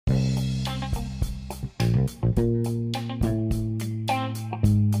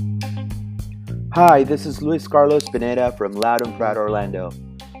Hi, this is Luis Carlos Pineda from Loud and Proud Orlando.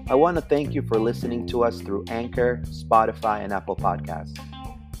 I want to thank you for listening to us through Anchor, Spotify, and Apple Podcasts.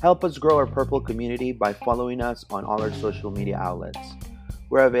 Help us grow our Purple community by following us on all our social media outlets.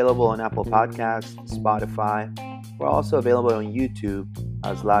 We're available on Apple Podcasts, Spotify. We're also available on YouTube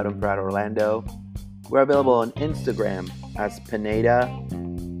as Loud and Proud Orlando. We're available on Instagram as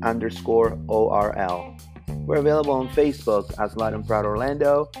Pineda_ORL. We're available on Facebook as Loud and Proud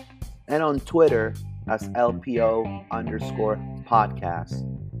Orlando and on Twitter as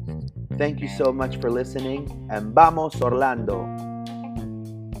LPO_podcast. Thank you so much for listening, and vamos Orlando!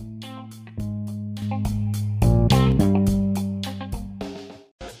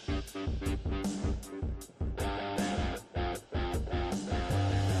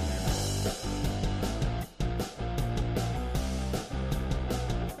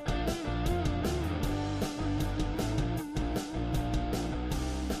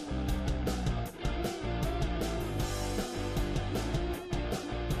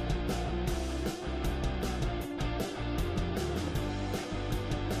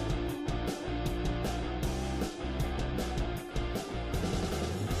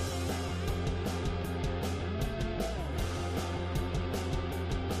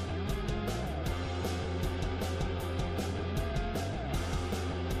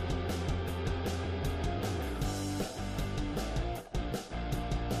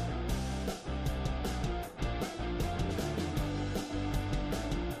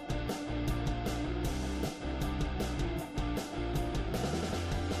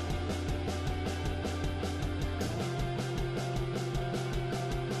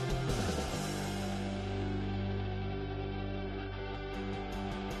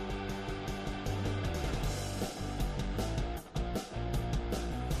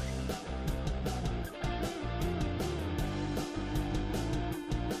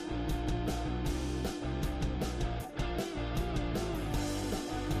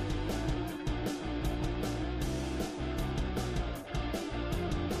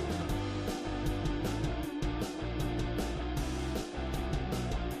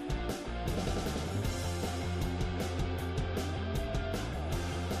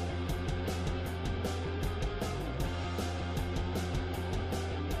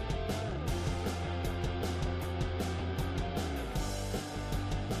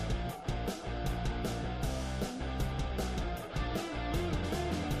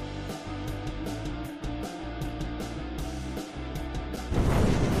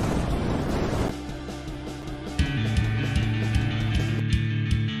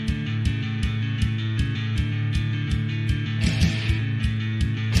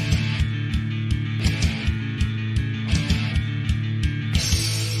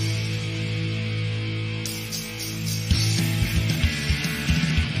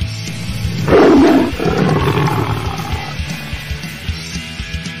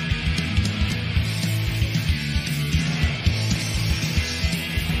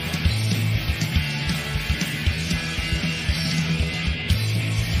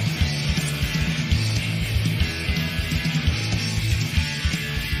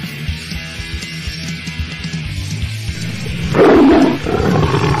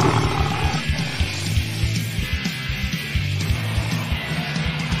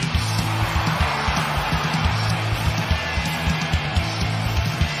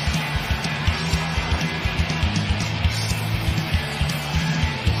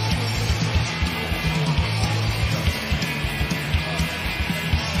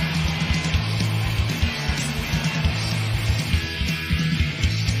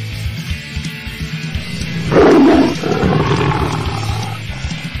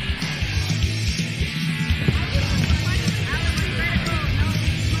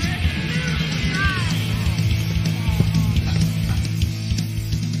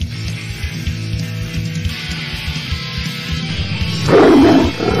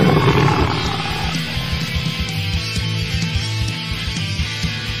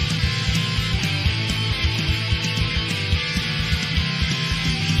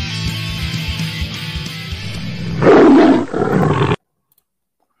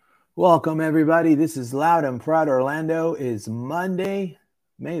 Welcome, everybody. This is Loud and Proud Orlando. It's Monday,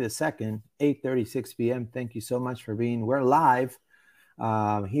 May the 2nd, 8:36 p.m. Thank you so much for being. We're live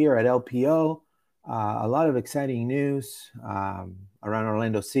here at LPO. A lot of exciting news around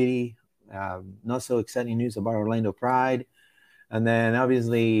Orlando City. Not so exciting news about Orlando Pride. And then,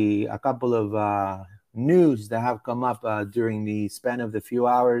 obviously, a couple of news that have come up during the span of the few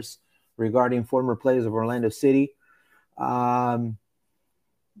hours regarding former players of Orlando City.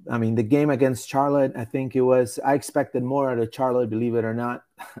 I mean, the game against Charlotte, I expected more out of Charlotte, believe it or not.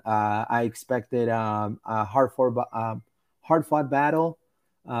 I expected a hard fought battle.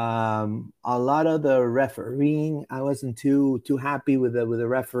 A lot of the refereeing, I wasn't too happy with the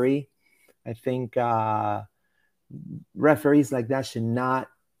referee. I think referees like that should not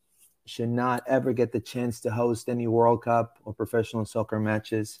ever get the chance to host any World Cup or professional soccer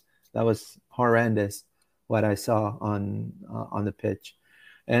matches. That was horrendous what I saw on the pitch.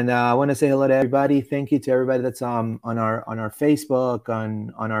 And I want to say hello to everybody. Thank you to everybody that's on our Facebook,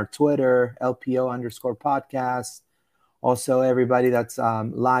 on our Twitter, LPO_podcast. Also, everybody that's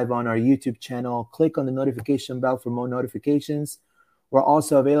live on our YouTube channel. Click on the notification bell for more notifications. We're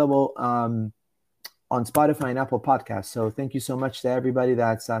also available on Spotify and Apple Podcasts. So thank you so much to everybody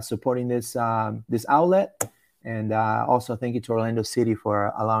that's supporting this outlet. And also thank you to Orlando City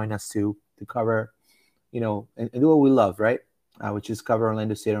for allowing us to cover, and do what we love, right? Which is cover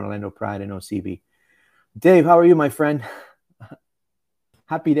Orlando City, Orlando Pride, and OCB. Dave, how are you, my friend?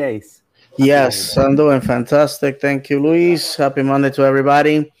 Happy days. Yes, I'm doing fantastic. Thank you, Luis. Happy Monday to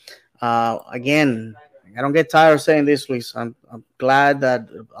everybody. Again, I don't get tired of saying this, Luis. I'm glad that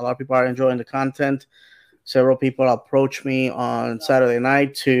a lot of people are enjoying the content. Several people approached me on Saturday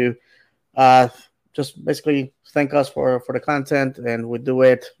night to just basically thank us for the content, and we do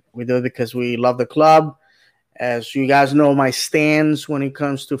it because we love the club. As you guys know, my stance when it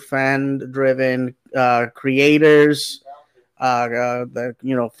comes to fan-driven creators,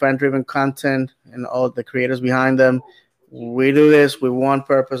 fan-driven content, and all the creators behind them. We do this with one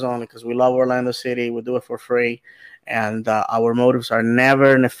purpose only, because we love Orlando City. We do it for free, and our motives are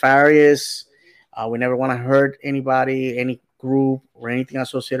never nefarious. We never want to hurt anybody, any group, or anything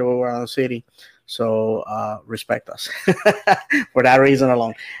associated with Orlando City. So respect us for that reason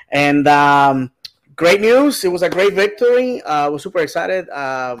alone. And great news. It was a great victory. We're super excited.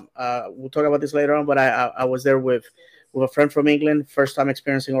 We'll talk about this later on, but I was there with a friend from England, first time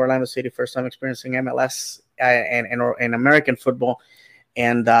experiencing Orlando City, first time experiencing MLS and American football.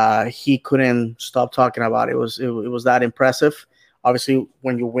 And he couldn't stop talking about it. It was that impressive. Obviously,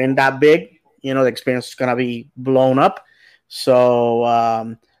 when you win that big, the experience is going to be blown up.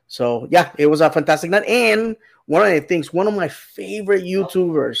 So yeah, it was a fantastic night. And one of my favorite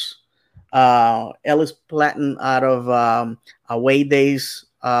YouTubers, Ellis Platten out of Away Days,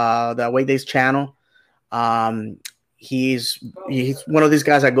 the Away Days channel. He's one of these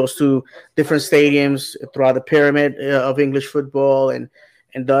guys that goes to different stadiums throughout the pyramid of English football and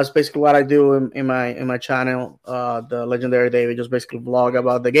does basically what I do in my channel, the Legendary David, just basically vlog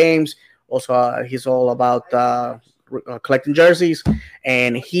about the games. Also, he's all about collecting jerseys,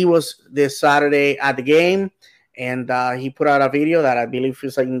 and he was this Saturday at the game. And he put out a video that I believe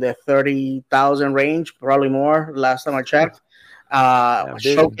is like in the 30,000 range, probably more. Last time I checked,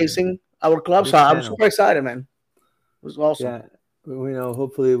 showcasing our club. So I'm super excited, man. It was awesome. Yeah,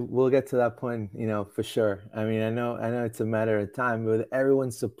 hopefully we'll get to that point, for sure. I mean, I know it's a matter of time, but with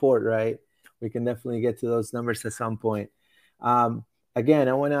everyone's support, right, we can definitely get to those numbers at some point. Again,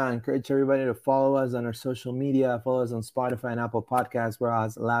 I want to encourage everybody to follow us on our social media, follow us on Spotify and Apple Podcasts. We're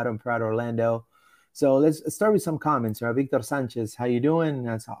as Loud and Proud Orlando. So let's start with some comments. Right? Victor Sanchez, how you doing?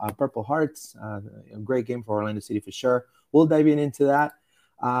 That's Purple Hearts. A great game for Orlando City for sure. We'll dive into that.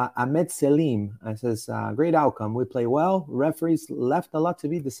 Ahmed Selim says, great outcome. We play well. Referees left a lot to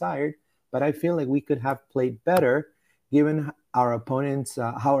be desired, but I feel like we could have played better given our opponents,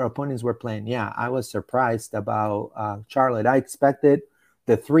 how our opponents were playing. Yeah, I was surprised about Charlotte. I expected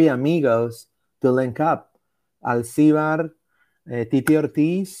the three amigos to link up. Alcivar, Titi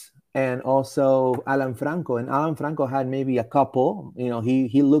Ortiz, and also Alan Franco. And Alan Franco had maybe a couple.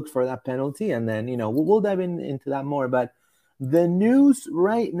 He looked for that penalty, and then, we'll dive into that more. But the news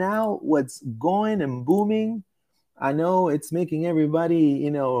right now, what's going and booming, I know it's making everybody,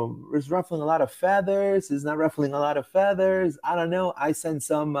 it's ruffling a lot of feathers. It's not ruffling a lot of feathers. I don't know. I sent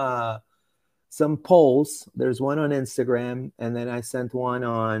some polls. There's one on Instagram, and then I sent one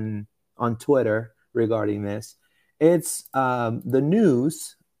on Twitter regarding this. It's the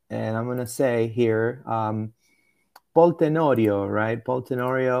news, and I'm going to say here, Paul Tenorio, right? Paul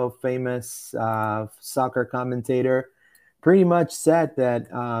Tenorio, famous soccer commentator, pretty much said that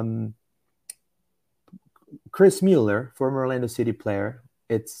Chris Mueller, former Orlando City player,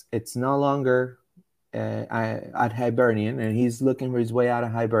 it's no longer at Hibernian, and he's looking for his way out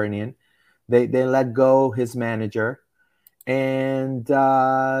of Hibernian. They let go his manager, and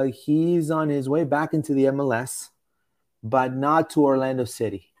he's on his way back into the MLS, but not to Orlando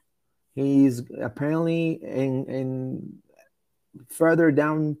City. He's apparently in further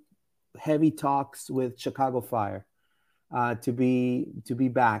down heavy talks with Chicago Fire. to be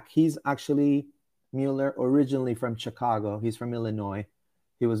back. He's actually Mueller originally from Chicago. He's from Illinois.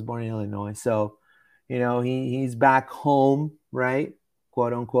 He was born in Illinois. So, he's back home, right?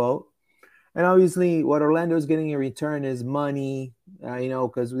 Quote unquote. And obviously, what Orlando is getting in return is money,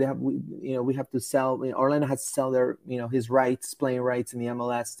 because we have to sell. Orlando has to sell their, his rights, playing rights in the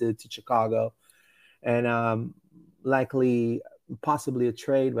MLS to Chicago, and likely, possibly a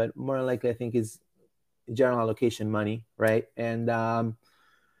trade, but more likely, I think, is general allocation money, right? And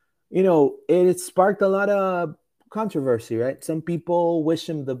it sparked a lot of controversy, right? Some people wish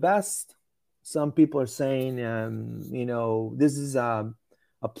him the best. Some people are saying, this is a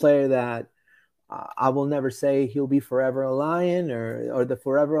player that I will never say he'll be forever a Lion, or the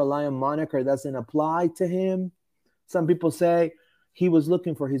forever a Lion moniker doesn't apply to him. Some people say he was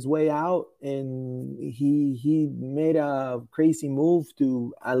looking for his way out, and he made a crazy move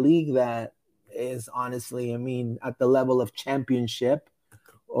to a league that is honestly, at the level of championship,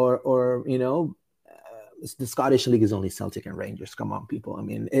 or the Scottish League is only Celtic and Rangers. Come on, people.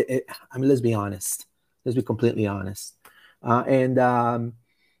 Let's be honest. Let's be completely honest. What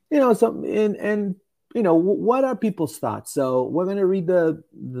are people's thoughts? So we're going to read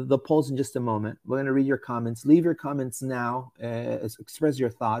the polls in just a moment. We're going to read your comments. Leave your comments now. Express your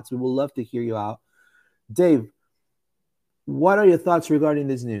thoughts. We would love to hear you out. Dave, what are your thoughts regarding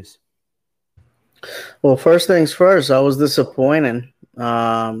this news? Well, first things first, I was disappointed.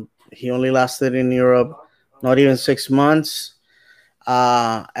 He only lasted in Europe not even 6 months.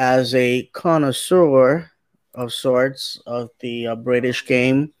 As a connoisseur of sorts of the British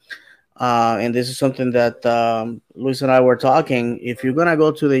game, and this is something that Luis and I were talking. If you're going to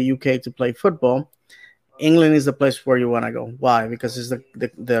go to the UK to play football, England is the place where you want to go. Why? Because it's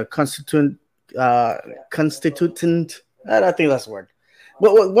the constituent, I think that's the word.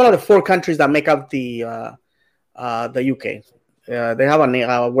 One of the 4 countries that make up the UK. They have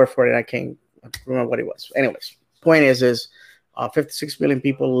a word for it. I can't remember what it was. Anyways, point is 56 million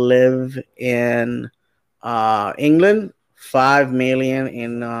people live in England, 5 million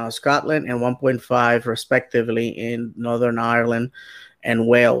in Scotland, and 1.5 respectively in Northern Ireland and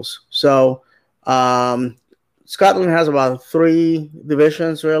Wales. So Scotland has about 3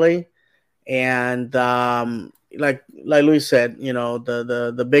 divisions really, and like Luis said,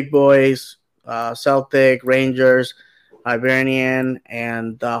 the big boys, Celtic, Rangers, Hibernian,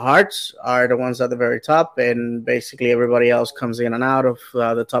 and Hearts are the ones at the very top, and basically everybody else comes in and out of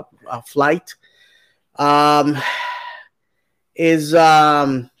the top flight. This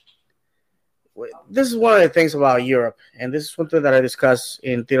is one of the things about Europe, and this is something that I discussed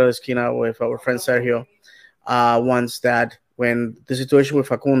in Tiro de Esquina with our friend Sergio once, that when the situation with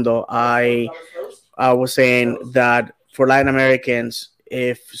Facundo, I was saying that for Latin Americans,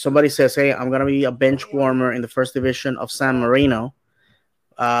 if somebody says, hey, I'm going to be a bench warmer in the first division of San Marino,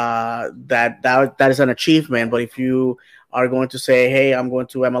 that is an achievement. But if you are going to say, hey, I'm going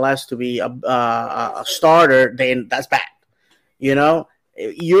to MLS to be a starter, then that's bad.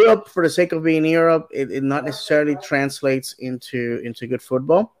 Europe, for the sake of being Europe, it not necessarily translates into good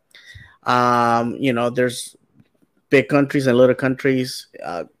football. There's big countries and little countries,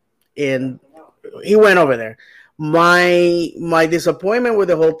 and he went over there. My disappointment with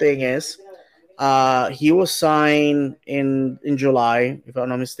the whole thing is he was signed in July, if I'm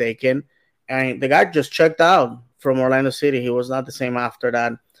not mistaken, and the guy just checked out from Orlando City. He was not the same after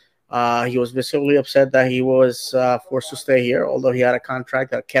that. He was visibly upset that he was forced to stay here, although he had a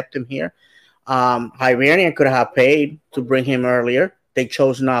contract that kept him here. Hibernian could have paid to bring him earlier. They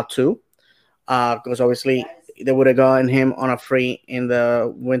chose not to, because obviously they would have gotten him on a free in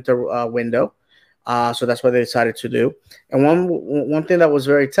the winter window. So that's what they decided to do. And one thing that was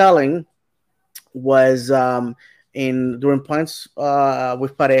very telling was during points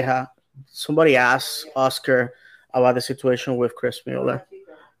with Pareja, somebody asked Oscar about the situation with Chris Mueller.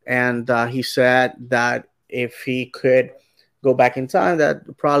 And he said that if he could go back in time,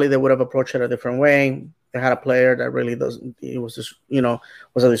 that probably they would have approached it a different way. They had a player that really doesn't. It was just,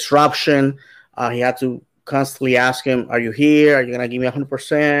 was a disruption. He had to constantly ask him, "Are you here? Are you gonna give me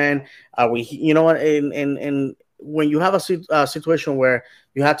 100%? Are we?" You know what? And when you have a situation where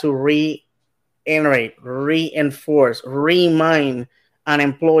you have to reiterate, reinforce, remind an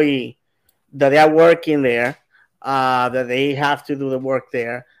employee that they are working there, that they have to do the work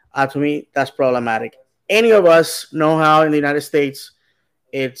there. To me, that's problematic. Any of us know how in the United States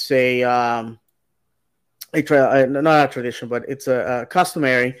it's not a tradition, but it's a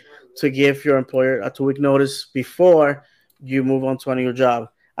customary to give your employer a 2-week notice before you move on to a new job.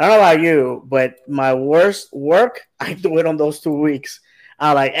 I don't know about you, but my worst work, I do it on those 2 weeks.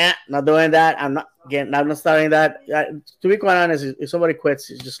 I'm like, not doing that. I'm not starting that. To be quite honest, if somebody quits,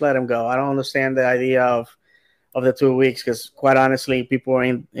 just let them go. I don't understand the idea of the 2 weeks because, quite honestly, people are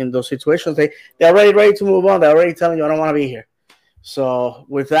in those situations. They're already ready to move on. They're already telling you, I don't want to be here. So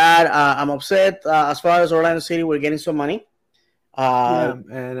with that, I'm upset. As far as Orlando City, we're getting some money. Yeah,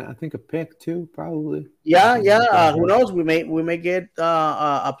 and I think a pick too, probably. Yeah. Who knows? We may get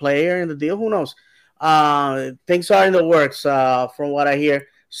a player in the deal. Who knows? Things are in the works, from what I hear.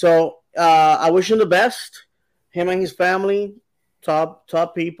 So I wish him the best. Him and his family, top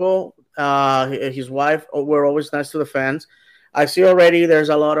people. His wife were always nice to the fans. I see already. There's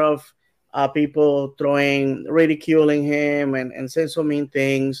a lot of people ridiculing him and saying so mean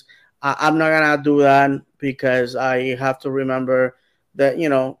things. I'm not gonna do that because I have to remember that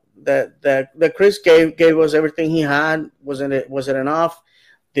that Chris gave us everything he had. Was it enough?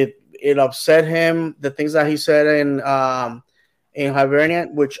 Did it upset him? The things that he said in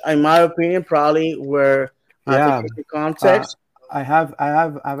Hibernian, which in my opinion probably were taken into context.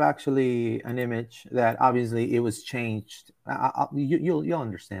 I've actually an image that obviously it was changed. You'll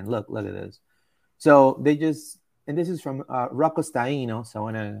understand. Look at this. So they just, and this is from Rocco Staino. So I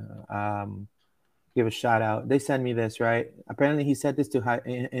want to give a shout out. They sent me this, right? Apparently he said this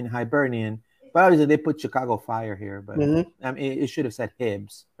in Hibernian, but obviously they put Chicago Fire here, but I mean, it should have said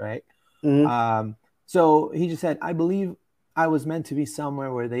Hibs, right? So he just said, I believe I was meant to be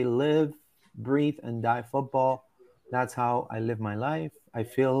somewhere where they live, breathe, and die football. That's how I live my life. I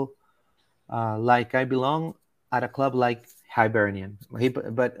feel like I belong at a club like Hibernian.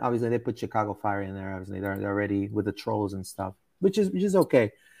 But obviously they put Chicago Fire in there. Obviously they're already with the trolls and stuff, which is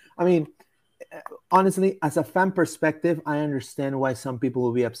okay. I mean, honestly, as a fan perspective, I understand why some people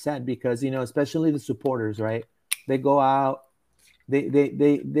will be upset because, especially the supporters, right? They go out,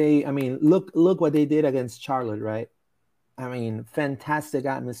 they I mean, look what they did against Charlotte, right? I mean, fantastic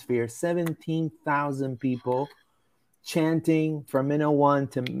atmosphere, 17,000 people chanting from minute one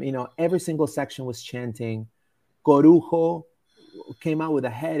to, every single section was chanting. Corujo came out with a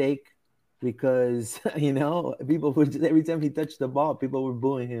headache because, people were just, every time he touched the ball, people were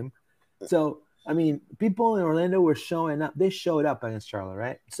booing him. So, I mean, people in Orlando were showing up. They showed up against Charlotte,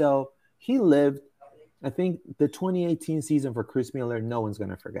 right? So he lived, I think, the 2018 season for Chris Mueller. No one's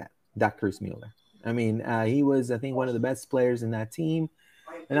going to forget that Chris Mueller. I mean, he was, I think, one of the best players in that team.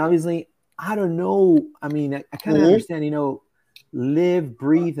 And obviously, I don't know. I mean, I kind of understand, live,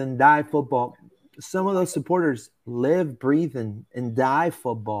 breathe, and die football. Some of those supporters live, breathe, and die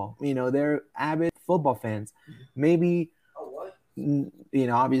football. They're avid football fans. Maybe,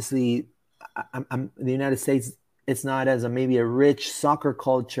 obviously, I'm the United States, it's not as maybe a rich soccer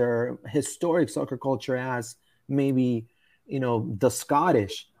culture, historic soccer culture as maybe, the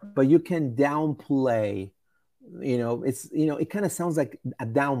Scottish, but you can downplay, it kind of sounds like a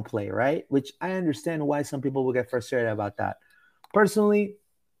downplay, right? Which I understand why some people will get frustrated about that. Personally,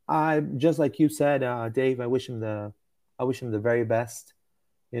 I just like you said, Dave, I wish him the very best,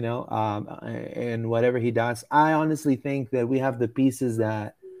 and whatever he does. I honestly think that we have the pieces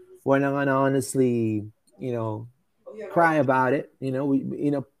that we're not gonna honestly, cry about it.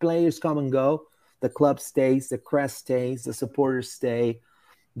 Players come and go. The club stays, the crest stays, the supporters stay,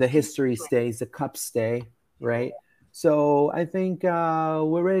 the history stays, the cup stay, right? So I think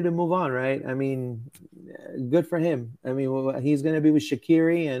we're ready to move on, right? I mean, good for him. I mean, he's going to be with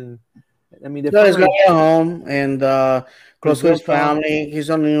Shaqiri, and I mean, he's going to get home and close to his family.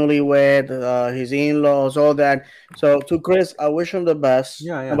 He's on newlywed, his in-laws, all that. So to Chris, I wish him the best.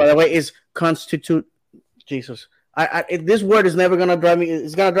 Yeah. And by the way, is constitute. Jesus, this word is never going to drive me.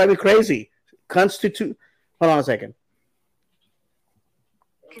 It's going to drive me crazy. Constitute. Hold on a second.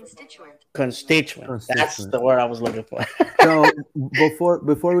 Constituent. That's the word I was looking for. So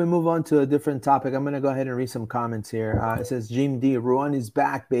before we move on to a different topic, I'm going to go ahead and read some comments here. It says, Jim D. Ruan is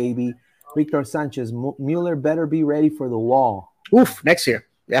back, baby. Victor Sanchez, Mueller better be ready for the wall. Oof, next year.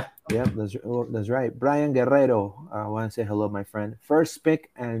 Yeah. Yep, that's right. Brian Guerrero, I want to say hello, my friend. First pick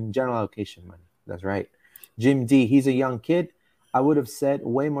and general allocation money. That's right. Jim D. He's a young kid. I would have said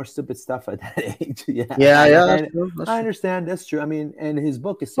way more stupid stuff at that age. Yeah. I understand. That's true. I mean, and his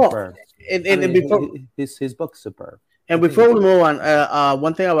book is superb. His book's superb. And before we move on,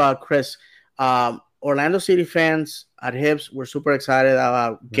 one thing about Chris, Orlando City fans at Hibs were super excited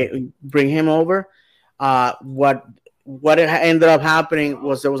about bring him over. What ended up happening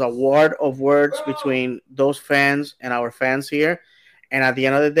was there was a war of words between those fans and our fans here. And at the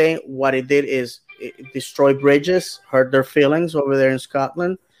end of the day, what it did is it destroyed bridges, hurt their feelings over there in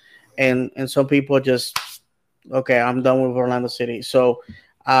Scotland. And some people just, okay, I'm done with Orlando City. So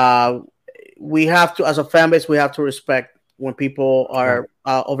we have to, as a fan base, we have to respect when people are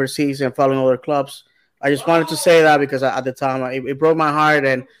overseas and following other clubs. I just wanted to say that because at the time it broke my heart,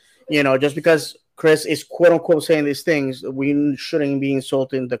 and just because Chris is quote unquote saying these things, we shouldn't be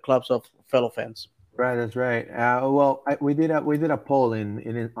insulting the clubs of fellow fans. Right, that's right. We did a poll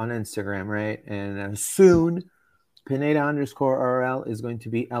in on Instagram, right? And soon, Pineda_RL is going to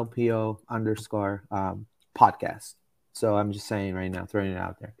be LPO underscore podcast. So I'm just saying right now, throwing it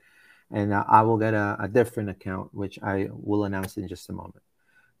out there, and I will get a different account, which I will announce in just a moment.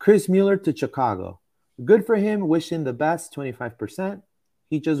 Chris Mueller to Chicago. Good for him. Wishing the best. 25%.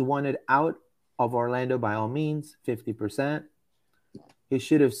 He just wanted out of Orlando by all means. 50%. He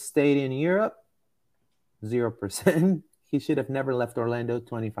should have stayed in Europe. 0%. He should have never left Orlando.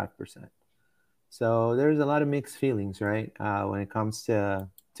 25%. So there's a lot of mixed feelings, right? When it comes to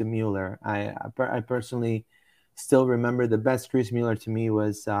Mueller. I personally still remember the best Chris Mueller to me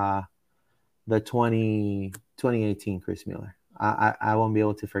was the 2018 Chris Mueller. I won't be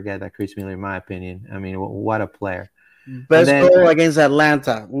able to forget that Chris Mueller, in my opinion. I mean, what a player! Best goal against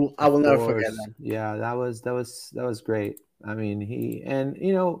Atlanta. I will never forget that. Yeah, that was great. I mean,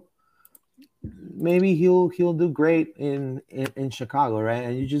 maybe he'll do great in Chicago, right?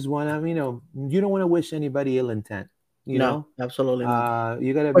 And you just want to, you don't want to wish anybody ill intent. You know, absolutely not.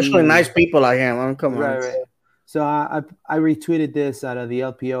 You gotta especially be nice people like him. Come on. Right. So I retweeted this out of the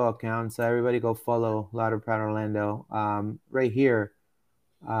LPO account. So everybody go follow Loud and Proud Orlando. Right here,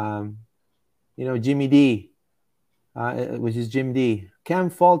 Jimmy D, which is Jim D.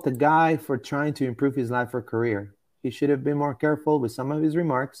 Can't fault the guy for trying to improve his life or career. He should have been more careful with some of his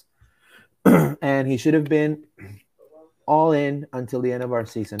remarks, and he should have been all in until the end of our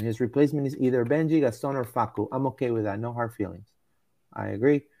season. His replacement is either Benji, Gastón, or Facu. I'm okay with that. No hard feelings. I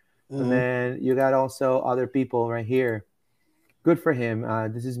agree. And then you got also other people right here. Good for him.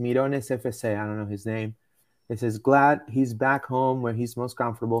 This is Mirones FSA. I don't know his name. It says, glad he's back home where he's most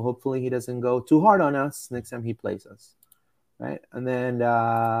comfortable. Hopefully he doesn't go too hard on us next time he plays us. Right? And then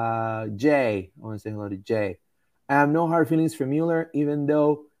Jay. I want to say hello to Jay. I have no hard feelings for Mueller, even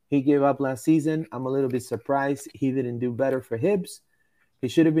though he gave up last season. I'm a little bit surprised he didn't do better for Hibs. He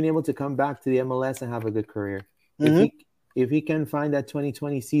should have been able to come back to the MLS and have a good career. If he can find that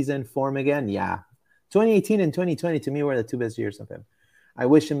 2020 season form again, yeah. 2018 and 2020 to me were the two best years of him. I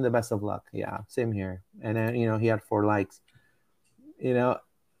wish him the best of luck. Yeah, same here. And then, he had 4 likes.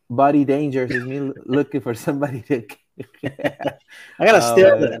 Buddy Dangers is me looking for somebody to. I gotta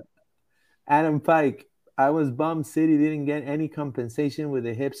steal that. Adam Pike, I was bummed City didn't get any compensation with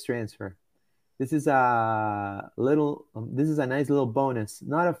the Hibs transfer. This is a nice little bonus.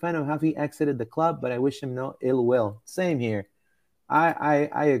 Not a fan of how he exited the club, but I wish him no ill will. Same here.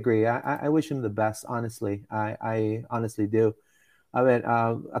 I agree. I wish him the best, honestly. I honestly do. I mean,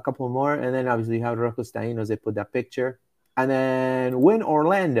 a couple more, and then obviously you have Rocos Taínos. They put that picture. And then Win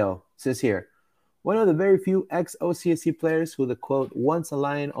Orlando says here, one of the very few ex-OCSC players who the quote, once a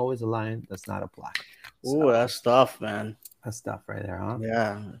lion, always a lion, does not apply. So, that's tough, man. That's tough right there, huh?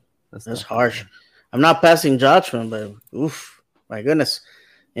 Yeah. That's harsh. I'm not passing judgment, but oof, my goodness,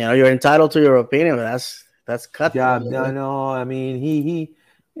 you're entitled to your opinion, but that's cut. Yeah, no. I mean, he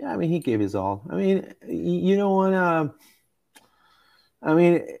gave his all. I mean, you don't want to. I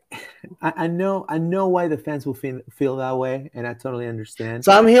mean, I know why the fans will feel that way, and I totally understand.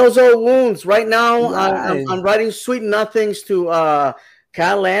 Time heals all wounds. Right now, I'm writing sweet nothings to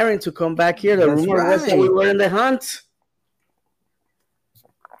Kyle Larin to come back here. The rumor was that we were in the hunt.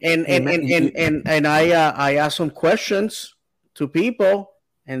 And I asked some questions to people,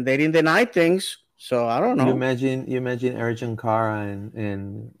 and they didn't deny things. So I don't know. You imagine Erjan Kara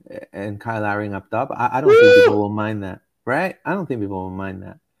and Kyle Laring up top. I don't think people will mind that, right? I don't think people will mind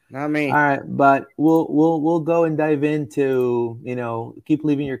that. Not me. All right, but we'll go and dive into keep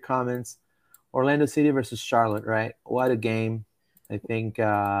leaving your comments. Orlando City versus Charlotte, right? What a game! I think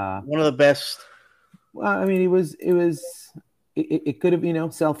one of the best. Well, I mean, it could have,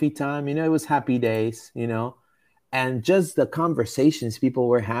 selfie time, it was happy days, and just the conversations people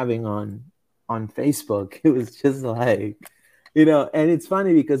were having on Facebook, it was just like, and it's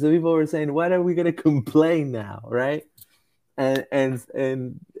funny because the people were saying, what are we going to complain now? Right. And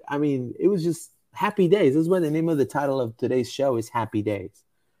I mean, it was just happy days. This is why the name of the title of today's show is Happy Days,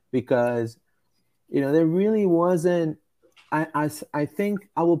 because, there really wasn't, I think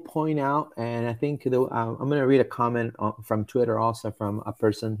I will point out, and I think I'm going to read a comment from Twitter also from a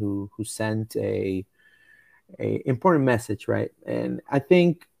person who sent a important message, right? And I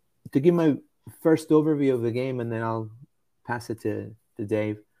think to give my first overview of the game, and then I'll pass it to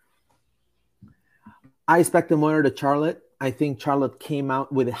Dave. I expect the motor to Charlotte. I think Charlotte came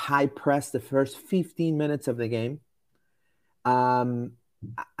out with a high press the first 15 minutes of the game.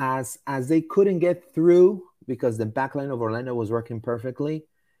 As they couldn't get through because the backline of Orlando was working perfectly,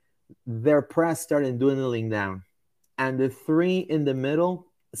 their press started dwindling down, and the three in the middle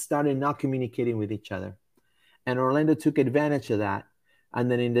started not communicating with each other. And Orlando took advantage of that. And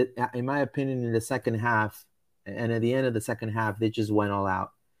then, in my opinion, in the second half, and at the end of the second half, they just went all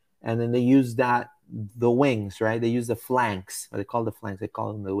out. And then they used the wings, right? They used the flanks. Or they call the flanks. They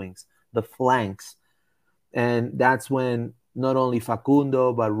call them the wings. The flanks. And that's when not only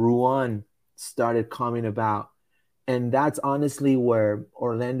Facundo, but Ruan started coming about. And that's honestly where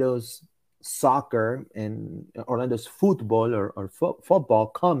Orlando's soccer and Orlando's football or football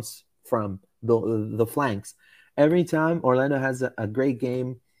comes from, the flanks. Every time Orlando has a great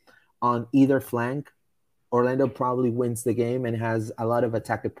game on either flank, Orlando probably wins the game and has a lot of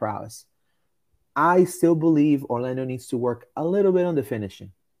attacking prowess. I still believe Orlando needs to work a little bit on the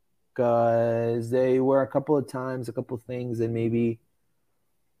finishing, because they were a couple of things, and maybe,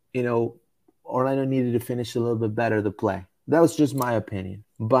 Orlando needed to finish a little bit better the play. That was just my opinion.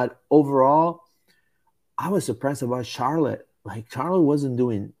 But overall, I was surprised about Charlotte. Like, Charlotte wasn't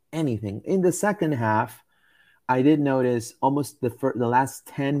doing anything. In the second half, I did notice almost the last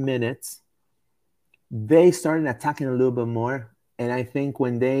 10 minutes, they started attacking a little bit more. And I think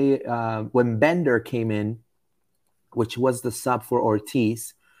when Bender came in, which was the sub for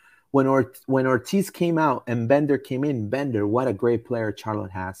Ortiz, when Ortiz came out and Bender came in, Bender, what a great player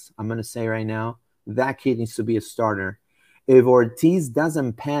Charlotte has. I'm going to say right now, that kid needs to be a starter. If Ortiz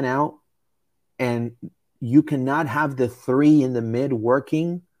doesn't pan out and you cannot have the three in the mid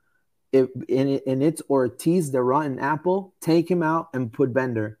working, and it's Ortiz, the rotten apple, take him out and put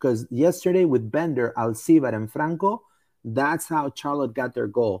Bender. Because yesterday with Bender, Alcivar, and Franco, that's how Charlotte got their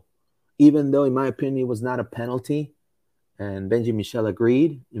goal. Even though, in my opinion, it was not a penalty, and Benji Michel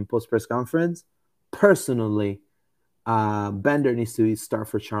agreed in post-press conference. Personally, Bender needs to start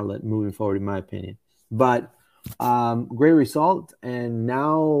for Charlotte moving forward, in my opinion. But great result, and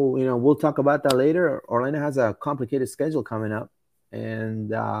now we'll talk about that later. Orlando has a complicated schedule coming up, and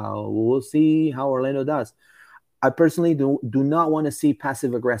we'll see how Orlando does. I personally do not want to see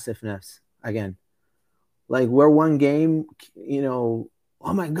passive aggressiveness again. Like, we're one game, oh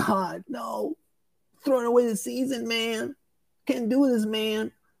my God, no, throwing away the season, man. Can't do this,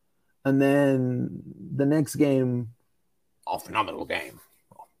 man. And then the next game, phenomenal game.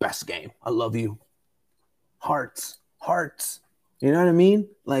 Best game. I love you. Hearts. You know what I mean?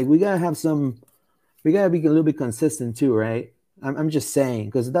 Like, we got to be a little bit consistent too, right? I'm just saying,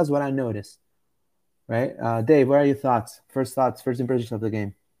 because that's what I noticed, right? Dave, what are your thoughts? First impressions of the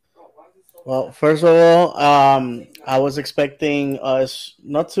game? Well, first of all, I was expecting us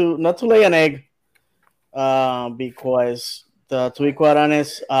not to lay an egg, because to be quite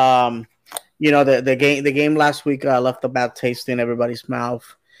honest, the game last week left a bad taste in everybody's mouth.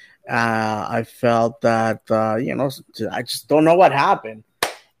 I felt that I just don't know what happened,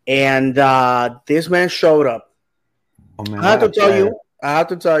 and this man showed up. Oh, man, I have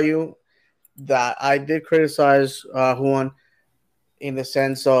to tell you that I did criticize Juan in the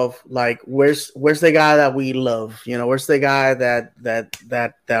sense of, like, where's the guy that we love? Where's the guy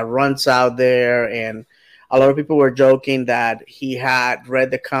that runs out there? And a lot of people were joking that he had read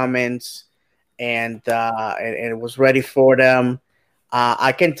the comments and was ready for them.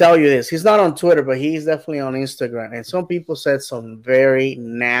 I can tell you this: he's not on Twitter, but he's definitely on Instagram. And some people said some very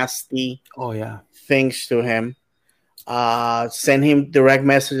nasty things to him. Send him direct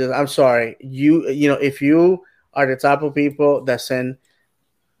messages. I'm sorry, if you are the type of people that send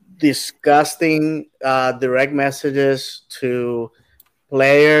disgusting direct messages to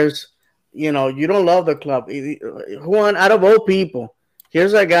players, you don't love the club. Juan, out of all people,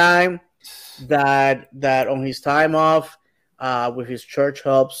 here's a guy that on his time off, with his church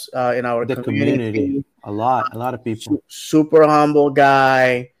helps in our community. A lot of people. Super humble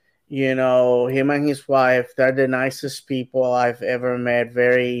guy. Him and his wife, they're the nicest people I've ever met.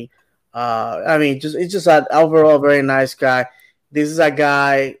 Very, it's just an overall very nice guy. This is a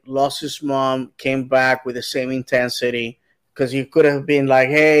guy, lost his mom, came back with the same intensity, because he could have been like,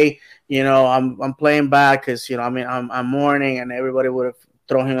 hey, I'm playing back because, I'm mourning, and everybody would have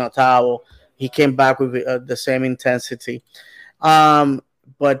thrown him a towel. He came back with the same intensity. But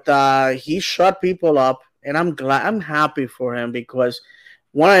he shut people up, and I'm happy for him, because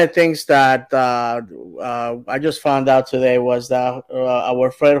one of the things that I just found out today was that our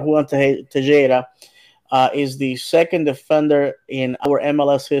friend Juan Tejera is the second defender in our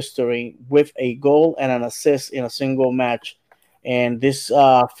MLS history with a goal and an assist in a single match. And this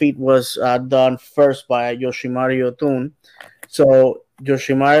feat was done first by Yoshimar Yotun. So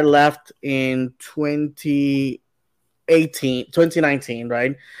Yoshimar left in 2018, 2019,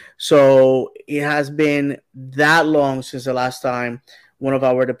 right? So it has been that long since the last time one of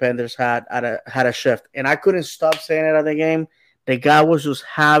our defenders had a shift, and I couldn't stop saying it at the game. The guy was just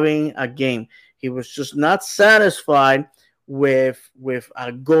having a game. He was just not satisfied with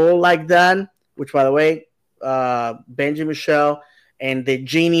a goal like that. Which, by the way, Benji Michel and the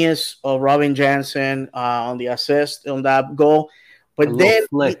genius of Robin Jansen on the assist on that goal. But then,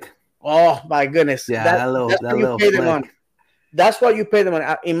 flick. Oh my goodness! Yeah, that's what you pay flick. them on. That's what you pay them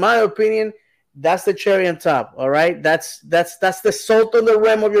on. In my opinion, that's the cherry on top. All right, that's the salt on the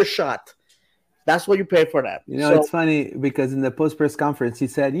rim of your shot. That's what you pay for that. It's funny because in the post press conference, he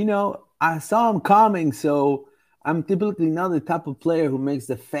said, I saw him coming, so I'm typically not the type of player who makes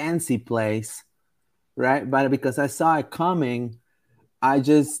the fancy plays, right? But because I saw it coming, I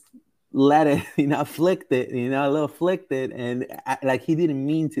just let it, flicked it, a little flicked it, and like he didn't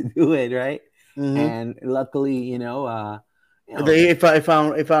mean to do it, right? Mm-hmm. And luckily, they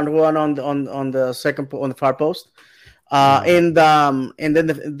found one on the far post, and then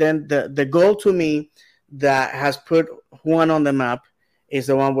the goal to me that has put Juan on the map is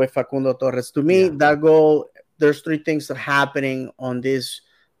the one with Facundo Torres. To me, that goal, there's three things that are happening on this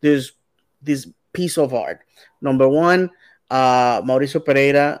piece of art. Number one, Mauricio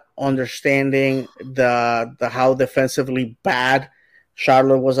Pereira understanding the how defensively bad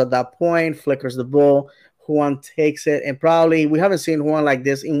Charlotte was at that point, flickers the ball. Juan takes it, and probably we haven't seen Juan like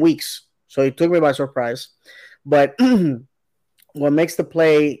this in weeks, so it took me by surprise. But what makes the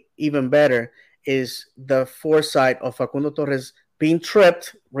play even better is the foresight of Facundo Torres being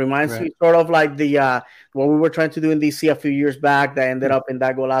tripped. Reminds me sort of like the what we were trying to do in DC a few years back that ended up in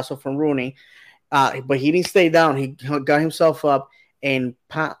that golazo from Rooney. But he didn't stay down. He got himself up and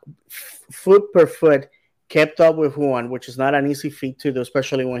foot per foot kept up with Juan, which is not an easy feat to do,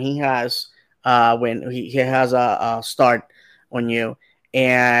 especially when he has a start on you,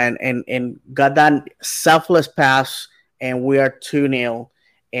 and got that selfless pass, and we are 2-0,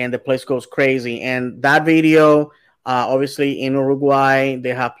 and the place goes crazy. And that video, obviously in Uruguay,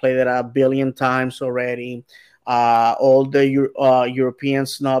 they have played it 1 billion times already. All the European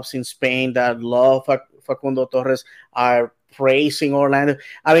snobs in Spain that love Facundo Torres are praising Orlando.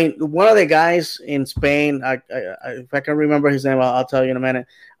 I mean, one of the guys in Spain, if I can remember his name, I'll tell you in a minute,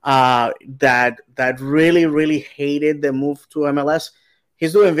 that really, really hated the move to MLS.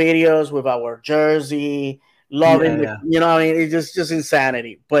 He's doing videos with our jersey, loving I mean, it's just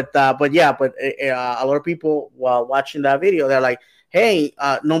insanity. But a lot of people while watching that video, they're like, hey,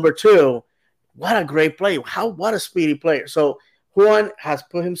 number 2, what a great play. What a speedy player. So Juan has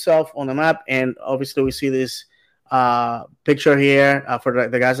put himself on the map, and obviously we see this picture here for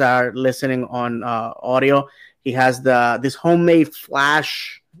the guys that are listening on audio. He has this homemade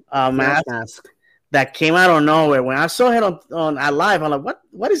flash mask that came out of nowhere. When I saw him on live, I'm like,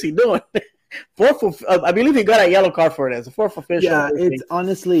 what is he doing? I believe he got a yellow card for it. It's a fourth official. Yeah, it's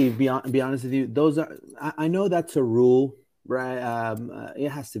honestly, be honest with you, those are. I know that's a rule, right? It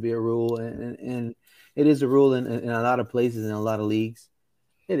has to be a rule, and it is a rule in a lot of places, in a lot of leagues.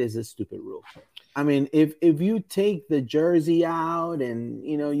 It is a stupid rule. I mean, if you take the jersey out, and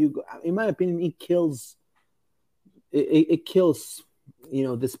in my opinion, it kills. It kills,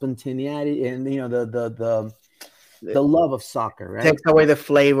 the spontaneity and the love of soccer, right? Takes away the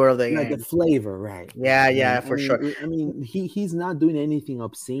flavor of the game. The flavor, right? Yeah, for sure. I mean, he's not doing anything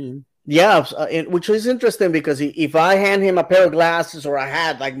obscene. Yeah, which is interesting because if I hand him a pair of glasses or a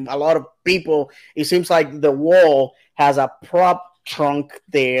hat, like a lot of people, it seems like the wall has a prop trunk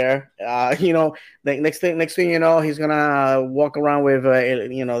there. The next thing you know, he's gonna walk around with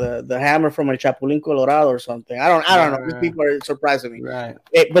the hammer from a Chapulín Colorado or something. I don't know. These people are surprising me. Right.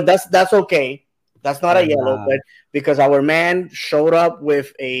 But that's okay. That's not a yellow, but because our man showed up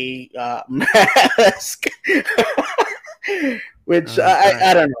with a mask, which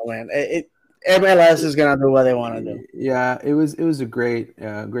I don't know, man. MLS is gonna do what they want to do. Yeah, it was a great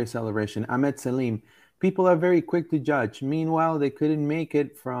celebration. Ahmed Salim. People are very quick to judge. Meanwhile, they couldn't make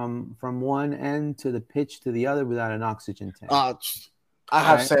it from one end to the pitch to the other without an oxygen tank. I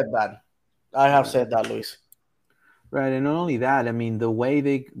have said that. I have said that, Luis. Right, and not only that, I mean, the way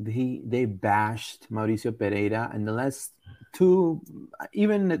they bashed Mauricio Pereira, and the last 2,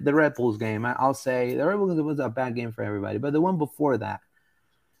 even the Red Bulls game, I'll say the Red Bulls was a bad game for everybody, but the one before that,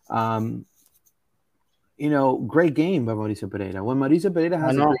 great game by Mauricio Pereira. When Mauricio Pereira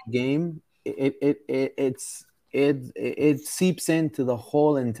has a great game, it seeps into the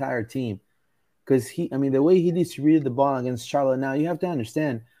whole entire team, because the way he distributed the ball against Charlotte. Now you have to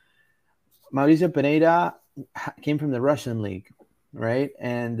understand, Mauricio Pereira came from the Russian league, right?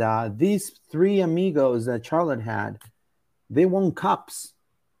 And these 3 amigos that Charlotte had, They won cups,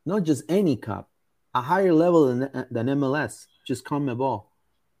 not just any cup, a higher level than MLS, just CONMEBOL,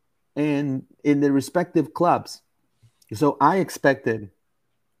 and in the respective clubs. So I expected,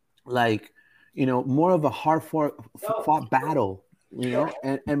 like, more of a hard fought battle,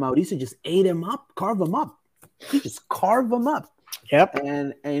 and Mauricio just ate him up, carved him up. He just carved him up. Yep.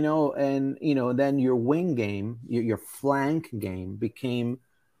 And then your wing game, your flank game became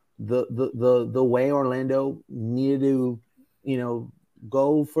the way Orlando needed to,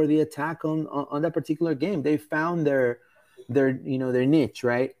 go for the attack on that particular game. They found their niche,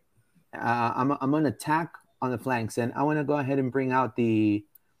 right? I'm on attack on the flanks, and I want to go ahead and bring out the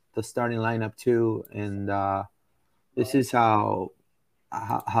starting lineup too. And this is how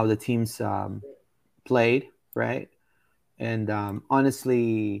the teams played, right? And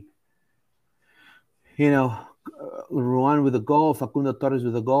honestly, Ruan with a goal, Facundo Torres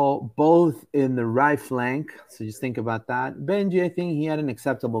with a goal, both in the right flank. So just think about that. Benji, I think he had an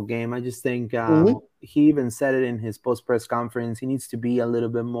acceptable game. I just think he even said it in his post-press conference. He needs to be a little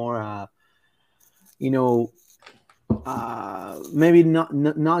bit more, maybe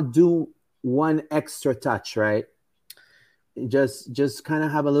not do one extra touch, right? Just kind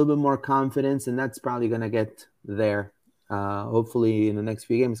of have a little bit more confidence, and that's probably going to get there. Hopefully in the next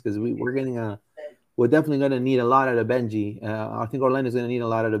few games, because we're definitely going to need a lot out of Benji. I think Orlando's going to need a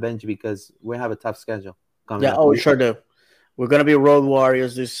lot out of Benji because we have a tough schedule coming up. We sure do. We're going to be road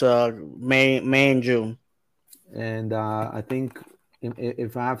warriors this May and June. And I think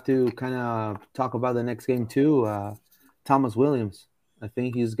if I have to kind of talk about the next game too, Thomas Williams. I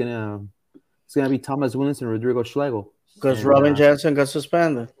think it's gonna be Thomas Williams and Rodrigo Schlegel. Because Robin Jansen got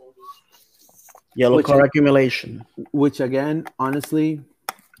suspended. Yellow card accumulation. Which again, honestly,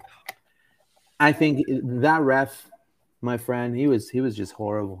 I think that ref, my friend, he was just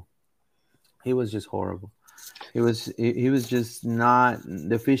horrible. He was just horrible. He was just not,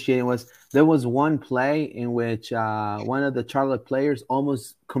 the officiating there was one play in which one of the Charlotte players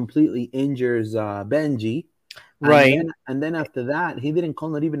almost completely injures Benji. Right. And then after that, he didn't call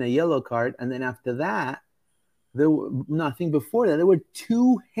not even a yellow card. And then after that, I think before that, there were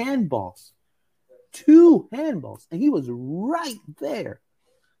two handballs. And he was right there.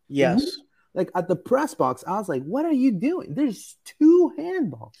 Yes. Like at the press box, I was like, "What are you doing?" There's two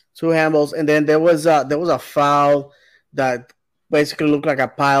handballs, and then there was a foul that basically looked like a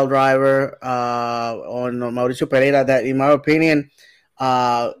pile driver on Mauricio Pereira. That, in my opinion,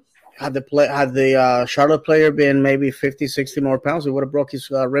 had the Charlotte player been maybe 50, 60 more pounds, he would have broke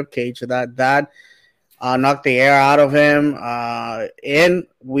his rib cage. That knocked the air out of him. And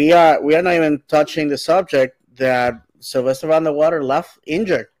we are not even touching the subject that Sylvester Van der Water left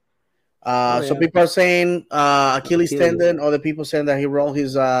injured. So people are saying Achilles tendon, other people saying that he rolled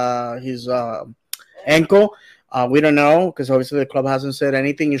his ankle. We don't know, because obviously the club hasn't said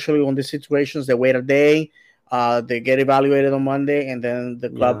anything. Usually on these situations, they wait a day, they get evaluated on Monday, and then the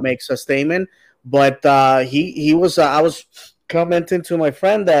club makes a statement. But he was. I was commenting to my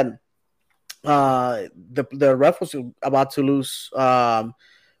friend that the ref was about to lose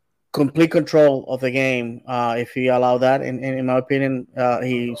complete control of the game if he allowed that. And in my opinion,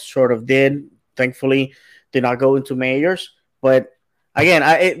 he sort of did. Thankfully, did not go into majors. But again,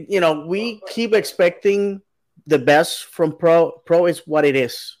 we keep expecting the best from pro. Pro is what it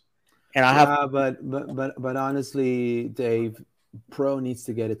is, and but honestly, Dave, pro needs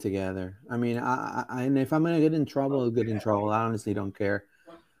to get it together. I mean, and if I'm gonna get in trouble, I'll get in trouble. I honestly don't care.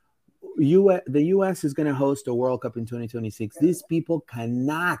 The U.S. is going to host a World Cup in 2026. These people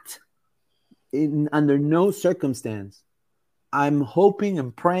cannot, under no circumstance. I'm hoping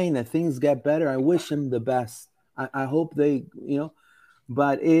and praying that things get better. I wish them the best. I hope they,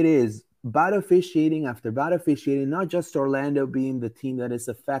 but it is bad officiating after bad officiating, not just Orlando being the team that is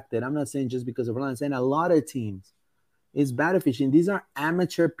affected. I'm not saying just because of Orlando. I'm saying a lot of teams. It's bad officiating. These are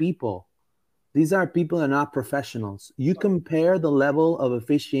amateur people. These are people that are not professionals. You compare the level of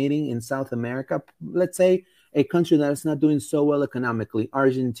officiating in South America, let's say a country that is not doing so well economically,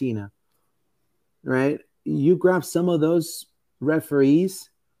 Argentina, right? You grab some of those referees,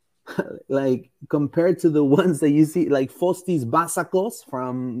 like compared to the ones that you see, like Fostis Basacos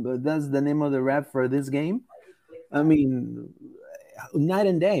that's the name of the ref for this game. I mean, night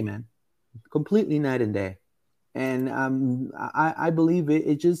and day, man. Completely night and day. And I believe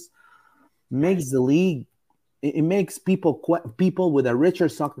it just makes the league, it makes people with a richer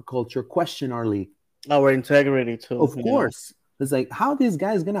soccer culture question our league, our integrity too. Of course, it's like, how these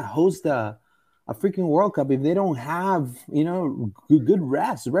guys gonna host a freaking World Cup if they don't have good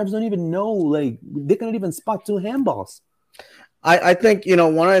refs? Refs don't even know, like they cannot even spot two handballs. I think,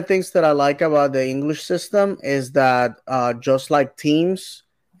 one of the things that I like about the English system is that just like teams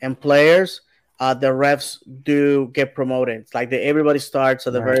and players, the refs do get promoted. It's like everybody starts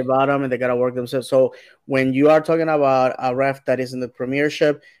at the Right. very bottom and they got to work themselves. So when you are talking about a ref that is in the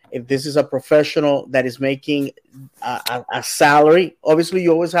premiership, if this is a professional that is making a salary, obviously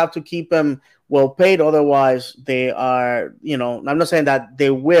you always have to keep them well paid. Otherwise, they are, I'm not saying that they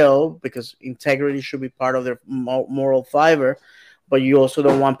will, because integrity should be part of their moral fiber, but you also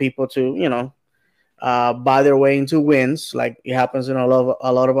don't want people to, buy their way into wins, like it happens in a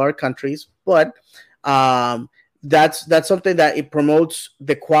lot of our countries. But um, that's something that it promotes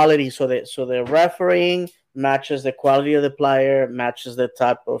the quality, so the refereeing matches the quality of the player, matches the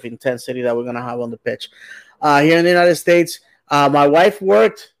type of intensity that we're gonna have on the pitch. Here in the United States, my wife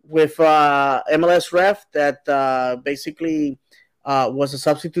worked with MLS ref that basically was a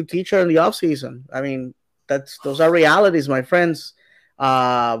substitute teacher in the off season. I mean, those are realities, my friends.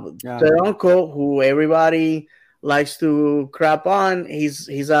 Yeah. Their uncle, who everybody likes to crap on, he's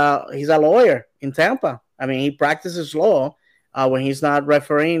a lawyer in Tampa. I mean, he practices law when he's not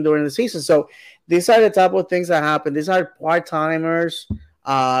refereeing during the season. So these are the type of things that happen. These are part timers,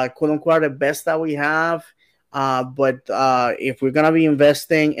 quote unquote, the best that we have. But if we're gonna be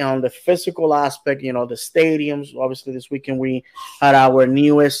investing on the physical aspect, the stadiums. Obviously, this weekend we had our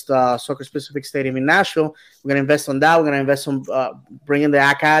newest soccer-specific stadium in Nashville. We're gonna invest on that. We're gonna invest on bringing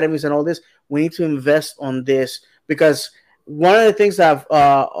the academies and all this. We need to invest on this because one of the things that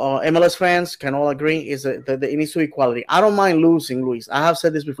MLS fans can all agree is that it needs to be quality. I don't mind losing, Luis. I have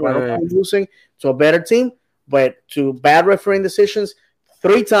said this before. I don't Right. mind losing to a better team, but to bad refereeing decisions.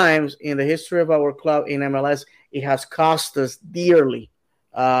 3 times in the history of our club in MLS, it has cost us dearly.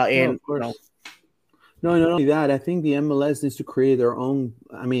 No, And of course. No, not only that, I think the MLS needs to create their own.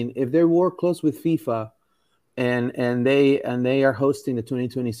 I mean, if they work close with FIFA and they are hosting the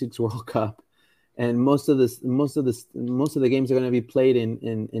 2026 World Cup, and most of the games are going to be played in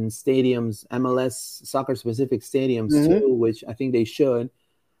stadiums, MLS soccer specific stadiums mhm. too, which I think they should.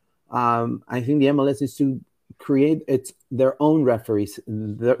 I think the MLS needs to create their own referees,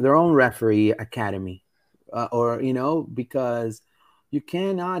 their own referee academy, or because you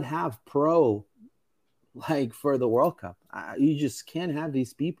cannot have pro like for the World Cup. You just can't have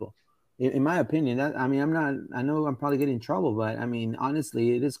these people. In my opinion, I mean, I'm not. I know I'm probably getting in trouble, but I mean,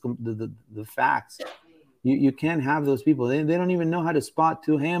 honestly, it is the facts. You can't have those people. They don't even know how to spot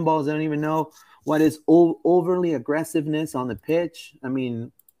two handballs. They don't even know what is overly aggressiveness on the pitch. I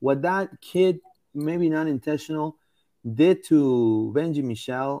mean, what that kid, maybe not intentional, did to Benji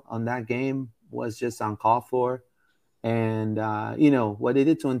Michel on that game was just uncalled for. And what they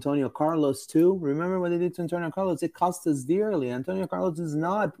did to Antonio Carlos too. Remember what they did to Antonio Carlos? It cost us dearly. Antonio Carlos is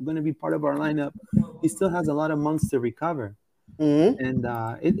not going to be part of our lineup. He still has a lot of months to recover, Mhm. and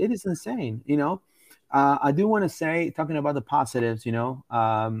it is insane. I do want to say, talking about the positives.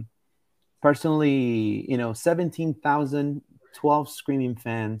 Personally, 17,000, 12 screaming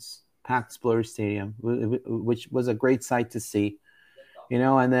fans packed Spiller Stadium, which was a great sight to see.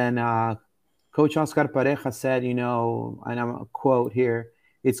 And then Coach Oscar Pareja said, and I'm a quote here,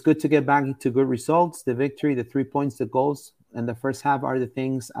 it's good to get back to good results. The victory, the 3 points, the goals, and the first half are the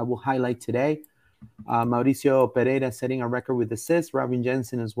things I will highlight today. Mauricio Pereira setting a record with assists. Robin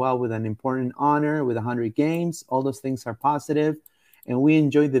Jensen as well with an important honor with 100 games. All those things are positive. And we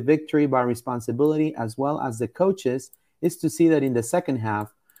enjoyed the victory, but our responsibility as well as the coaches is to see that in the second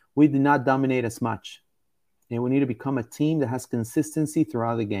half, we did not dominate as much. And we need to become a team that has consistency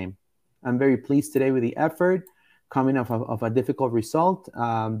throughout the game. I'm very pleased today with the effort coming off of a difficult result.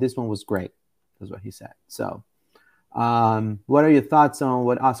 This one was great, is what he said. So what are your thoughts on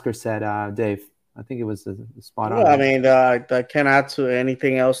what Oscar said, Dave? I think it was spot on. Yeah, I Right? mean, I can't add to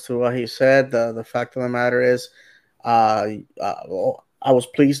anything else to what he said. The fact of the matter is, I was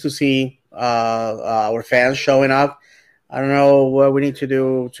pleased to see our fans showing up. I don't know what we need to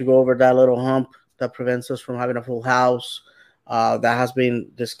do to go over that little hump that prevents us from having a full house. That has been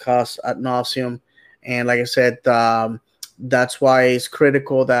discussed ad nauseum, and like I said, that's why it's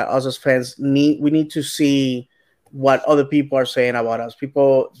critical that us as fans we need to see what other people are saying about us.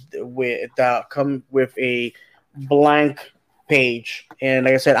 People that come with a blank page, and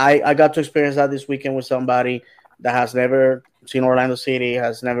like I said, I got to experience that this weekend with somebody that has never seen Orlando City,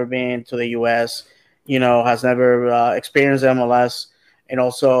 has never been to the U.S., has never experienced MLS, and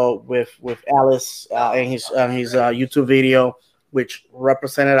also with Alice and his YouTube video, which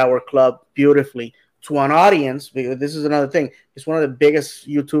represented our club beautifully to an audience. Because this is another thing. He's one of the biggest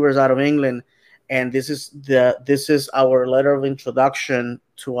YouTubers out of England, and this is our letter of introduction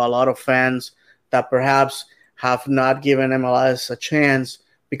to a lot of fans that perhaps have not given MLS a chance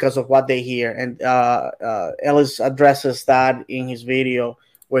because of what they hear. And Ellis addresses that in his video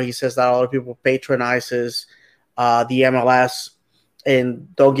where he says that a lot of people patronizes the MLS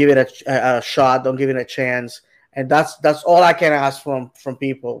and don't give it a shot, don't give it a chance. And that's all I can ask from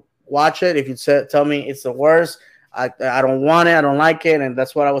people. Watch it. If you tell me it's the worst, I don't want it, I don't like it. And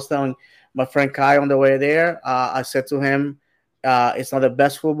that's what I was telling my friend Kai on the way there. I said to him, it's not the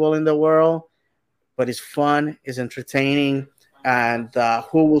best football in the world, but it's fun, it's entertaining, and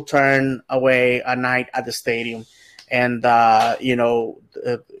who will turn away a night at the stadium? And the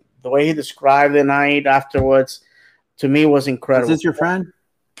way he described the night afterwards to me was incredible. Is this your friend?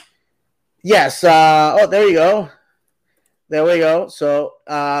 Yes. There you go. There we go. So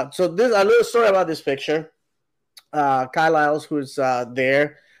this a little story about this picture. Kyle Lyles, who's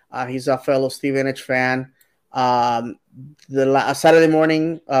there, he's a fellow Stevenage fan. Saturday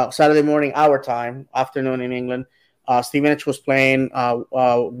morning our time, afternoon in England, Stevenage was playing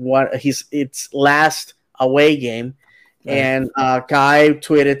its last away game, right. And Kai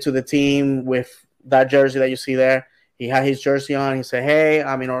tweeted to the team with that jersey that you see there. He had his jersey on. He said, "Hey,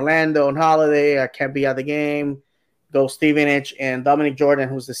 I'm in Orlando on holiday. I can't be at the game. Go Stevenage." And Dominic Jordan,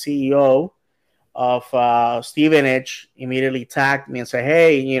 who's the CEO of Stevenage, immediately tagged me and said,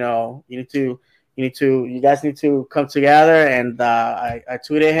 "Hey, you guys need to come together." And I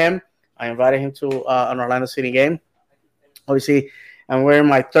tweeted him. I invited him to an Orlando City game. Obviously, I'm wearing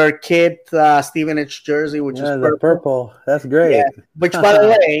my third kit Stevenage jersey, which is purple. That's great. Yeah. Which, by the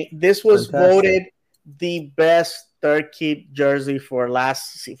way, this was voted the best third kit jersey for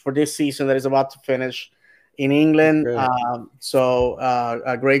this season that is about to finish in England.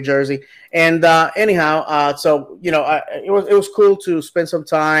 A great jersey. And anyhow, it was cool to spend some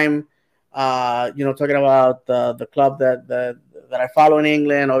time, talking about the club that I follow in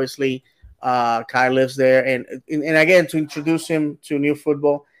England. Obviously, Kai lives there, and again, to introduce him to new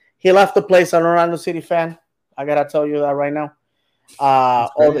football. He left the place an Orlando City fan. I gotta tell you that right now. I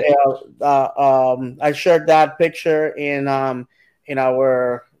shared that picture in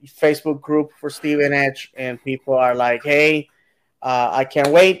our Facebook group for Stevenage, and people are like, "Hey, I can't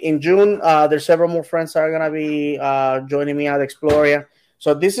wait in June." There's several more friends that are gonna be joining me at Exploria.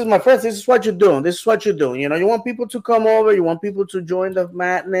 So this is my friends. This is what you're doing. You want people to come over. You want people to join the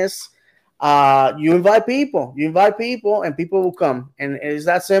madness. You invite people, and people will come. And it's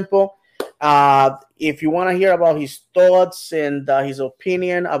that simple. If you want to hear about his thoughts and his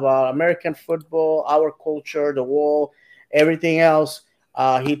opinion about American football, our culture, the world, everything else,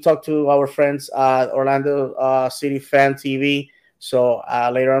 he talked to our friends at Orlando City Fan TV. So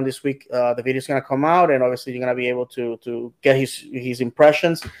later on this week, the video is going to come out, and obviously you're going to be able to get his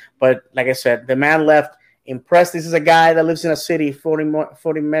impressions. But like I said, the man left impressed. This is a guy that lives in a city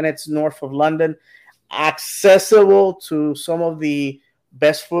 40 minutes north of London, accessible to some of the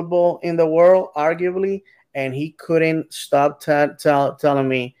best football in the world, arguably, and he couldn't stop telling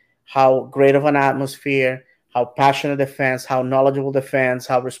me how great of an atmosphere, how passionate the fans, how knowledgeable the fans,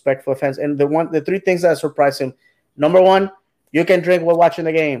 how respectful the fans. And the three things that surprised him: number one, you can drink while watching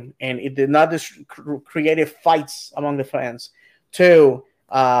the game, and it did not create fights among the fans. Two,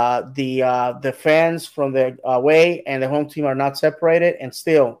 the fans from the away and the home team are not separated, and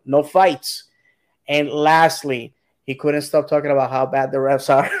still no fights. And lastly, he couldn't stop talking about how bad the refs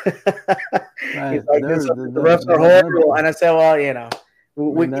are. Right. He's like, the refs are horrible. And I said, well,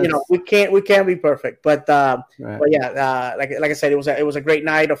 we can't be perfect, but yeah, like I said, it was a great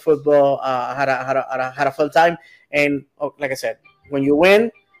night of football. Had a fun time, and like I said, when you win,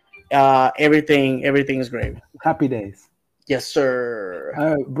 everything is great. Happy days. Yes, sir.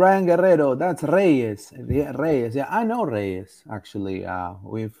 Brian Guerrero, that's Reyes. Yeah, Reyes. Yeah, I know Reyes. Actually,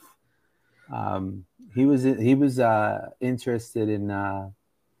 he was interested in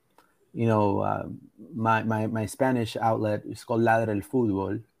my Spanish outlet is called Ladra el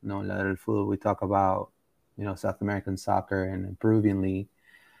Fútbol. Ladra el Fútbol. We talk about South American soccer and Peruvian league,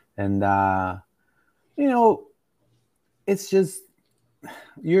 and it's just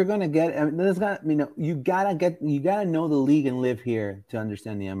you're gonna get. I mean, you gotta know the league and live here to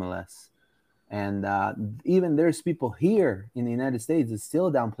understand the MLS. And even there's people here in the United States that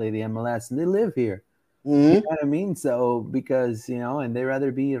still downplay the MLS, and they live here. Mm-hmm. You know what I mean? So because and they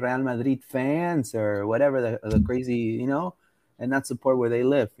rather be Real Madrid fans or whatever the crazy and not support where they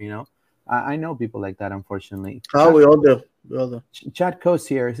live. I know people like that, unfortunately. Oh, we all do. Chad Coast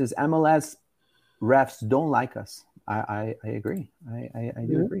here says MLS refs don't like us. I agree. I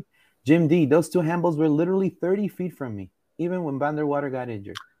do agree. Jim D, those two handballs were literally 30 feet from me, even when Van der Water got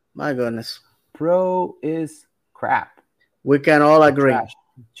injured. My goodness. Pro is crap. We can all agree.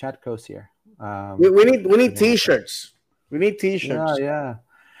 Chad Coast here. We need T-shirts. We need T-shirts. Yeah.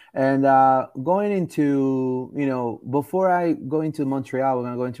 And going into, before I go into Montreal, we're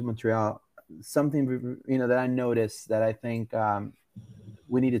gonna go into Montreal. Something that I noticed that I think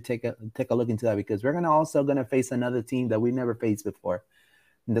we need to take a look into that, because we're gonna face another team that we never faced before,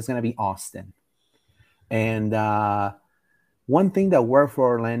 and that's gonna be Austin. And one thing that worked for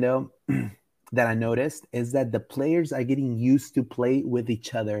Orlando that I noticed is that the players are getting used to play with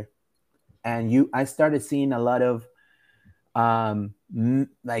each other, and I started seeing a lot of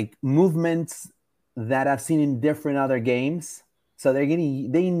like movements that I've seen in different other games. So they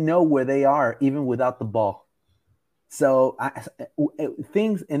know where they are even without the ball. So I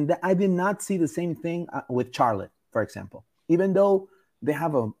did not see the same thing with Charlotte, for example. Even though they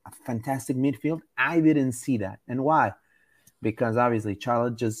have a fantastic midfield, I didn't see that. And why? Because obviously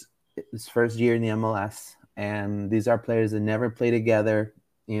Charlotte just his first year in the MLS, and these are players that never play together,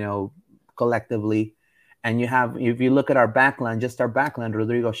 collectively. And if you look at our backline,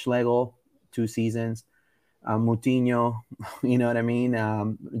 Rodrigo Schlegel, 2 seasons, Moutinho, you know what I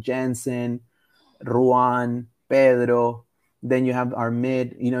mean? Jensen, Ruan, Pedro. Then you have our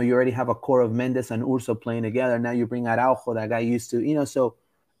mid, you already have a core of Mendes and Urso playing together. Now you bring Araujo, that guy used to, so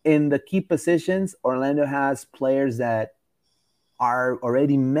in the key positions, Orlando has players that are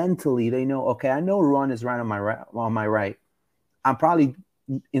already mentally, they know, okay, I know Ruan is right on my right. I'm probably,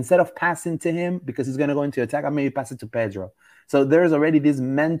 instead of passing to him because he's going to go into attack, I maybe pass it to Pedro. So there's already this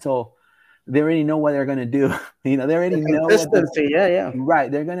mental, they already know what they're going to do. They already know.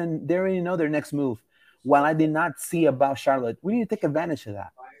 Right. They already know their next move. While I did not see about Charlotte, we need to take advantage of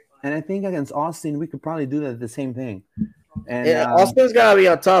that. And I think against Austin, we could probably do the same thing. And Austin's gonna be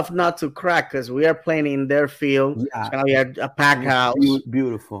a tough nut to crack because we are playing in their field. Yeah. It's gonna be a pack house.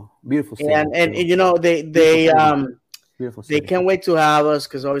 Beautiful. And they can't wait to have us,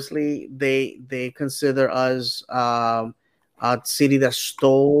 because obviously they consider us a city that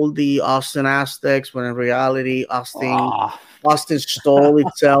stole the Austin Aztecs, when in reality Austin stole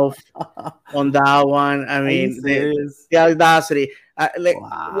itself on that one. I mean, the audacity.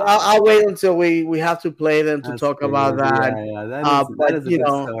 I'll wait until we have to play them to talk about that. Yeah, that is a good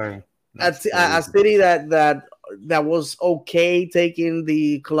story. A city that was okay taking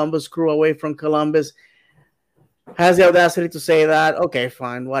the Columbus Crew away from Columbus has the audacity to say that. Okay,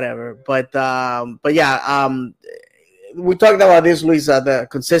 fine, whatever. But yeah, we talked about this, Luis, the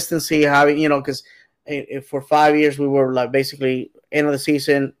consistency, having, because for 5 years we were like basically end of the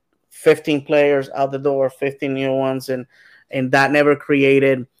season, 15 players out the door, 15 new ones, and that never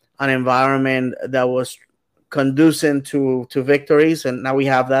created an environment that was conducive to victories. And now we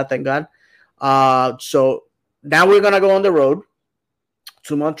have that, thank God. So now we're gonna go on the road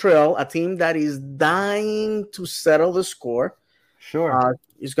to Montreal, a team that is dying to settle the score. Sure.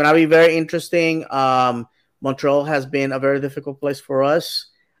 It's gonna be very interesting. Montreal has been a very difficult place for us.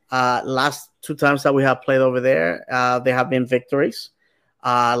 Last 2 times that we have played over there, they have been victories.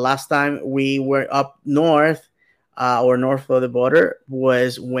 Last time we were up north, or north of the border,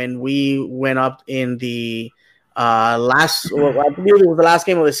 was when we went up in the I believe it was the last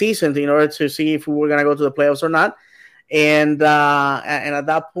game of the season, in order to see if we were going to go to the playoffs or not. And at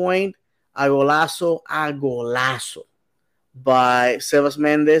that point, a golazo by Sebas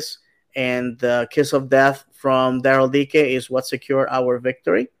Mendes and the kiss of death from Daryl Dike is what secured our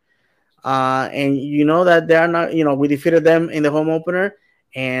victory. And that they are not, we defeated them in the home opener,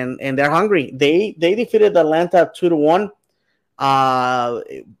 and they're hungry. They defeated Atlanta 2-1.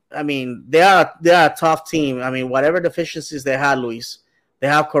 I mean, they are a tough team. I mean, whatever deficiencies they had, Luis, they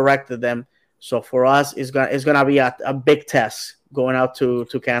have corrected them. So for us, it's gonna be a big test going out to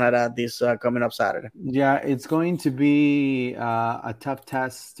Canada this coming up Saturday. Yeah, it's going to be a tough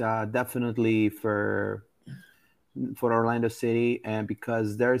test, definitely for Orlando City, and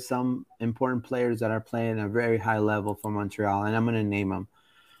because there are some important players that are playing at a very high level for Montreal, and I'm going to name them.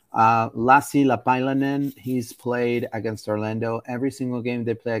 Lassi Lapailanen, he's played against Orlando. Every single game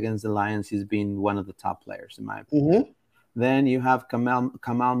they play against the Lions, he's been one of the top players, in my opinion. Mm-hmm. Then you have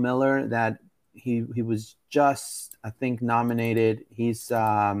Kamal Miller, that he was just, I think, nominated. He's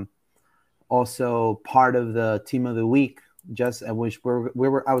also part of the Team of the Week, just at which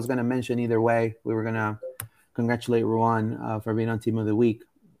I was going to mention either way. We were going to congratulate Ruan for being on Team of the Week.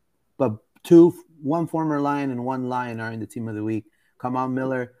 But one former Lion and one Lion are in the Team of the Week. Kamal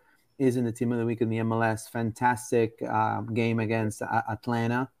Miller is in the Team of the Week in the MLS. Fantastic game against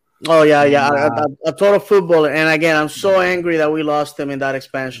Atlanta. Oh, yeah, a total footballer. And again, I'm so angry that we lost him in that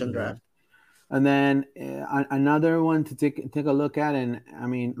expansion draft. And then another one to take a look at, and I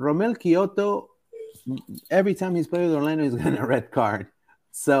mean, Romel Kyoto, every time he's played with Orlando, he's getting a red card.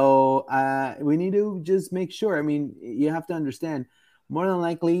 So we need to just make sure. I mean, you have to understand, more than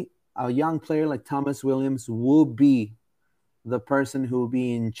likely, a young player like Thomas Williams will be the person who will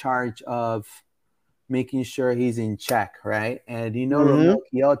be in charge of making sure he's in check, right? And Mm-hmm. Romel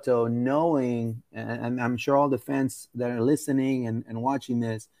Kyoto, knowing, and I'm sure all the fans that are listening and watching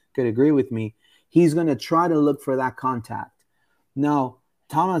this could agree with me, he's going to try to look for that contact. Now,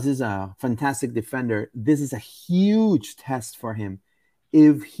 Thomas is a fantastic defender. This is a huge test for him.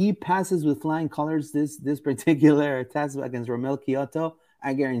 If he passes with flying colors this particular test against Romel Kyoto,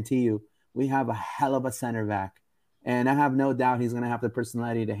 I guarantee you we have a hell of a center back. And I have no doubt he's going to have the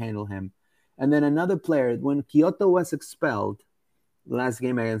personality to handle him. And then another player, when Kyoto was expelled last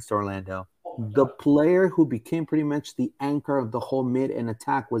game against Orlando, the player who became pretty much the anchor of the whole mid and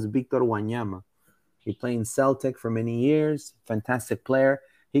attack was Victor Wanyama. He played in Celtic for many years, fantastic player.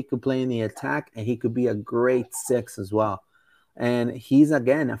 He could play in the attack, and he could be a great six as well. And he's,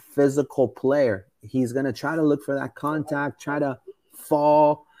 again, a physical player. He's going to try to look for that contact, try to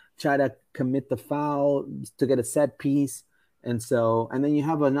fall, try to commit the foul to get a set piece. And then you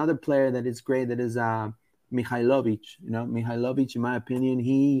have another player that is great, that is Mihailovic. Mihailovic, in my opinion,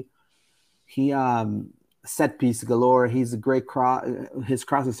 he set piece galore. He's a great cross. His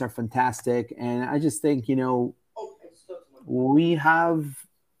crosses are fantastic. And I just think, we have,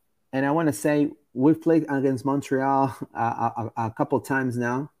 and I want to say, we've played against Montreal a couple times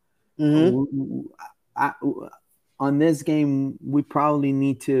now. Mm-hmm. On this game, we probably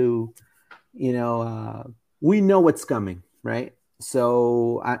need to, we know what's coming, right?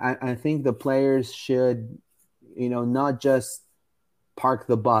 So I think the players should, not just park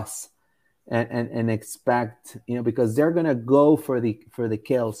the bus and expect, because they're gonna go for the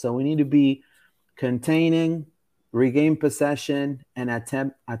kill. So we need to be containing, regain possession, and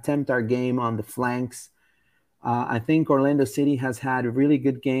attempt our game on the flanks. I think Orlando City has had really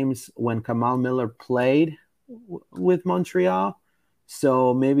good games when Kamal Miller played with Montreal.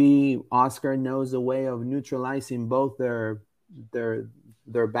 So maybe Oscar knows a way of neutralizing both their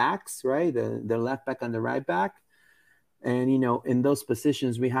backs, right? The left back and the right back. And, in those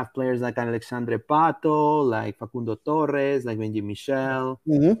positions, we have players like Alexandre Pato, like Facundo Torres, like Benji Michel,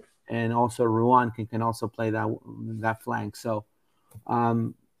 Mm-hmm. and also Ruan can also play that flank. So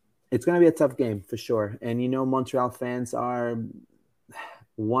it's going to be a tough game for sure. And, Montreal fans are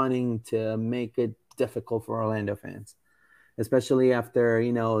wanting to make it difficult for Orlando fans, especially after,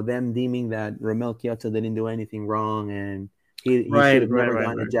 them deeming that Romel Kyoto didn't do anything wrong and he should Right, have right, never right,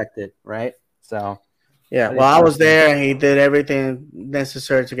 gotten right. ejected, right? So, Yeah, but well, it's I tough, was man. there, and he did everything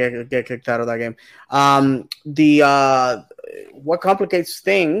necessary to get kicked out of that game. The What complicates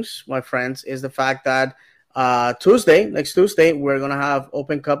things, my friends, is the fact that next Tuesday, we're gonna have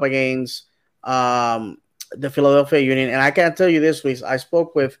Open Cup against the Philadelphia Union, and I can't tell you this, Luis. I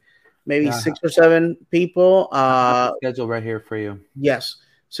spoke with maybe Yeah, 6 or 7 people. I have the schedule right here for you. Yes,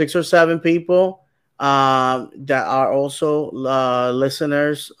 6 or 7 people that are also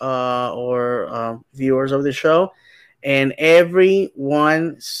listeners or viewers of the show, and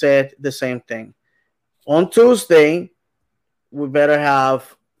everyone said the same thing. On Tuesday, we better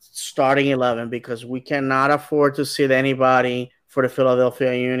have starting 11 because we cannot afford to sit anybody for the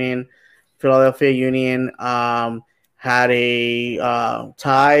Philadelphia Union. Philadelphia Union had a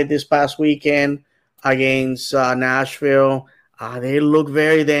tie this past weekend against Nashville. They look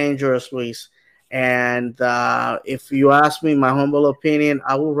very dangerous, Luis. And if you ask me my humble opinion,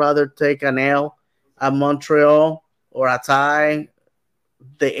 I would rather take an L at Montreal or a tie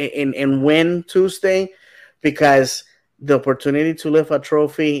and win Tuesday because the opportunity to lift a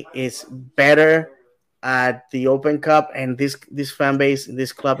trophy is better at the Open Cup, and this fan base,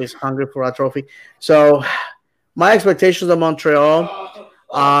 this club is hungry for a trophy. So my expectations of Montreal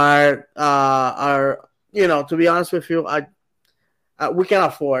are to be honest with you, we can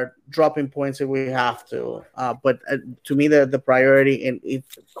afford dropping points if we have to. But to me, the priority, and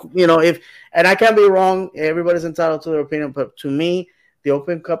if and I can be wrong, everybody's entitled to their opinion. But to me, the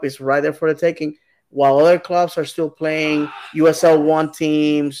Open Cup is right there for the taking. While other clubs are still playing USL One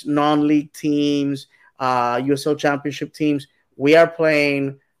teams, non-league teams, USL Championship teams, we are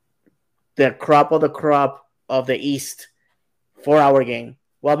playing the crop of the East for our game.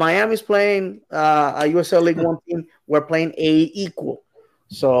 While Miami's playing a USL League One team, we're playing a equal.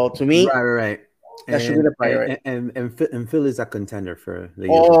 So to me, Right. that should be the priority. And Philly's a contender for the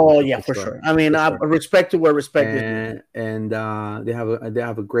year Oh for yeah, for sure. sure. I mean, For sure. respect to where respect is due. And they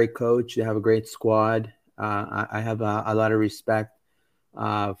have a great coach. They have a great squad. I have a lot of respect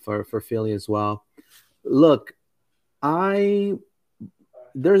for Philly as well. Look, I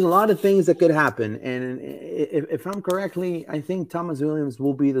there's a lot of things that could happen. And if I'm correctly, I think Thomas Williams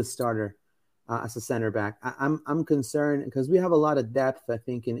will be the starter as a center back. I'm concerned because we have a lot of depth, I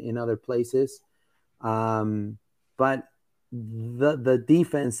think, in other places. But the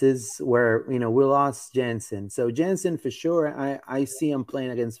defense is where, we lost Jensen. So Jensen, for sure, I see him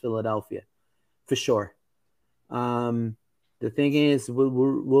playing against Philadelphia, for sure. The thing is,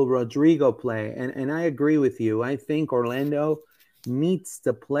 will Rodrigo play? And I agree with you. I think Orlando needs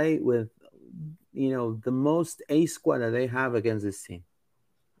to play with, the most A squad that they have against this team.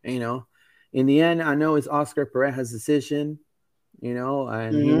 In the end, I know it's Oscar Pareja's decision,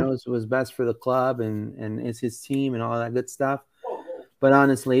 and he knows what's best for the club and it's his team and all that good stuff. But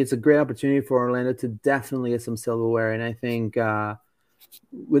honestly, it's a great opportunity for Orlando to definitely get some silverware. And I think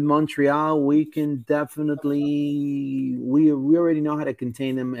with Montreal, we can definitely, we already know how to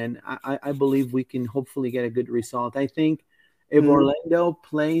contain them. And I believe we can hopefully get a good result. I think if Orlando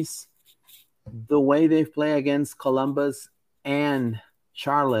plays the way they've played against Columbus and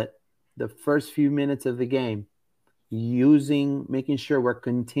Charlotte, the first few minutes of the game, making sure we're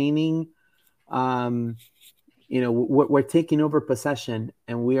containing, we're taking over possession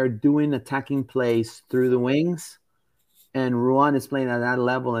and we are doing attacking plays through the wings, and Ruan is playing at that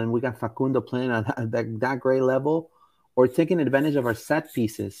level, and we got Facundo playing at that great level, or taking advantage of our set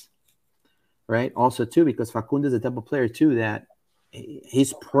pieces, right? Also, too, because Facundo is a type of player, too, that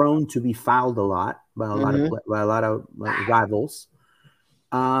he's prone to be fouled a lot by a lot of rivals.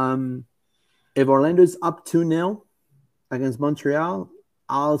 If Orlando is up 2-0 against Montreal,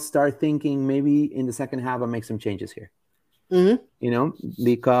 I'll start thinking maybe in the second half I'll make some changes here.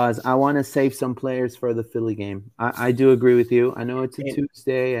 Because I want to save some players for the Philly game. I do agree with you. I know it's a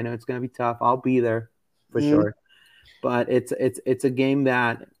Tuesday. I know it's going to be tough. I'll be there for sure. But it's a game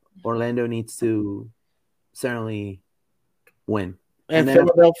that Orlando needs to certainly win. And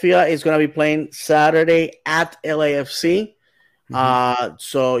Philadelphia is going to be playing Saturday at LAFC.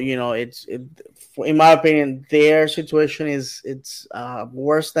 So it's in my opinion, their situation it's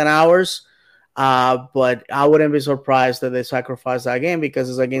worse than ours. But I wouldn't be surprised that they sacrifice that game because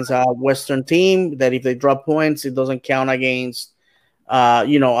it's against a Western team that if they drop points, it doesn't count against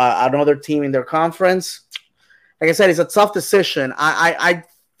another team in their conference. Like I said, it's a tough decision. I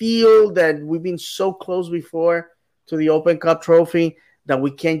feel that we've been so close before to the Open Cup trophy that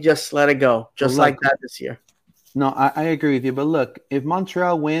we can't just let it go like that this year. No, I agree with you. But look, if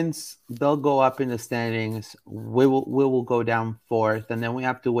Montreal wins, they'll go up in the standings. We will go down fourth, and then we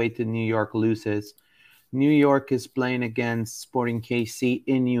have to wait till New York loses. New York is playing against Sporting KC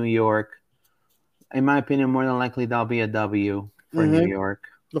in New York. In my opinion, more than likely that'll be a W for New York.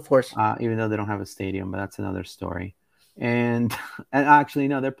 Of course. Even though they don't have a stadium, but that's another story. And actually,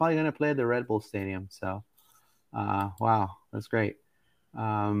 no, they're probably going to play at the Red Bull Stadium. So, wow, that's great.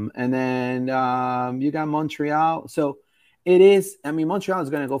 And then you got Montreal. So it is. I mean, Montreal is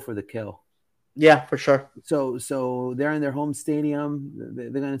going to go for the kill. Yeah, for sure. So they're in their home stadium. They're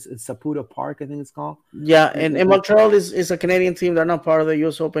going to Saputo Park, I think it's called. Yeah, and Montreal is a Canadian team. They're not part of the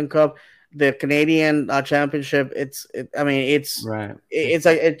U.S. Open Cup, the Canadian Championship. It's right. It's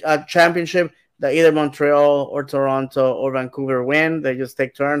a championship that either Montreal or Toronto or Vancouver win. They just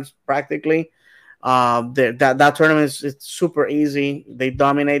take turns practically. That tournament is super easy. They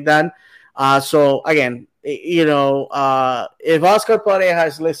dominate that. So again, if Oscar Pareja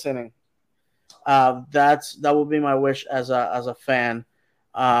is listening, that would be my wish as a fan,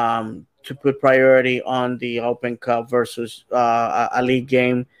 to put priority on the Open Cup versus a league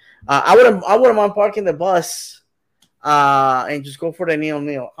game. I wouldn't mind parking the bus and just go for the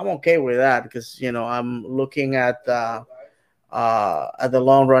 0-0. I'm okay with that because I'm looking at the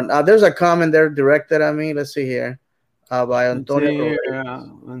long run. There's a comment there directed at me. Let's see here by Antonio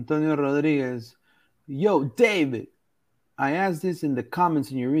Rodriguez. Yo, David, I asked this in the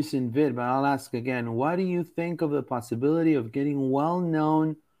comments in your recent vid, but I'll ask again. What do you think of the possibility of getting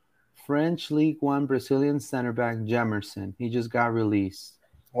well-known French League One Brazilian center back Jemerson? He just got released.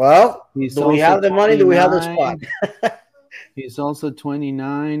 Well, do we have the money? Do we have the spot? He's also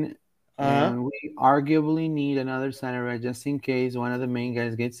 29. And we arguably need another center back just in case one of the main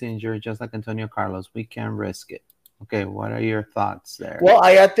guys gets injured, just like Antonio Carlos. We can't risk it. Okay, what are your thoughts there? Well,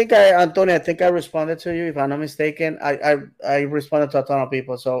 Antonio, I think I responded to you. If I'm not mistaken, I responded to a ton of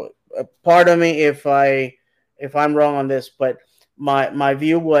people. So pardon me if I'm wrong on this, but my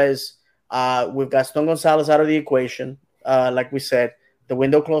view was with Gastón González out of the equation, like we said, the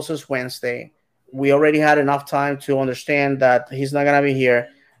window closes Wednesday. We already had enough time to understand that he's not going to be here.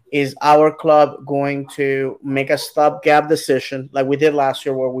 Is our club going to make a stopgap decision like we did last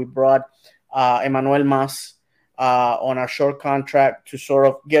year where we brought Emmanuel Mas on a short contract to sort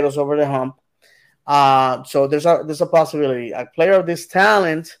of get us over the hump. So there's a possibility. A player of this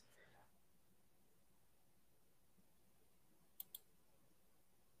talent.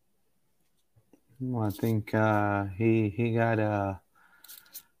 Well, I think he got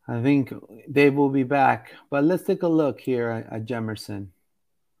I think Dave will be back, but let's take a look here at Jemerson.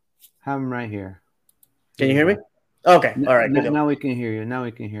 Have him right here. Can you hear me? Okay, all right. Now we can hear you. Now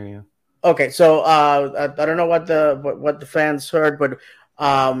we can hear you. Okay, so I don't know what the fans heard, but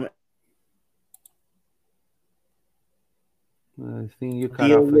I think you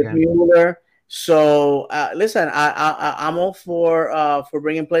cut off again. So listen, I'm all for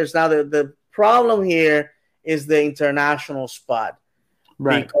bringing players. Now the problem here is the international spot,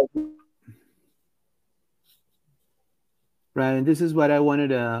 right? Right, and this is what I wanted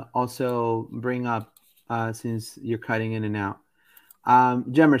to also bring up since you're cutting in and out.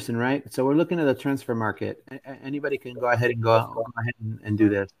 Jemerson, right? So we're looking at the transfer market. Anybody can go ahead and do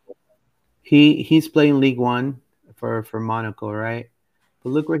this. He's playing League One for Monaco, right?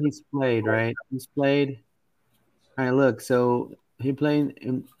 But look where he's played, right? He's played. All right, look. So he played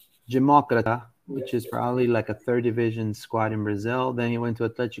in Democrata, which is probably like a third division squad in Brazil. Then he went to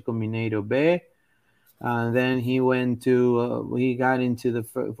Atlético Mineiro B. Then he went to we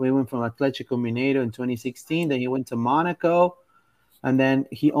went from Atlético Mineiro in 2016. Then he went to Monaco, and then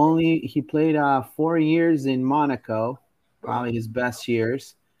he played 4 years in Monaco, probably his best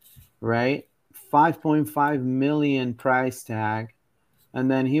years, right? 5.5 million price tag, and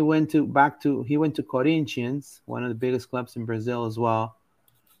then he went to Corinthians, one of the biggest clubs in Brazil as well,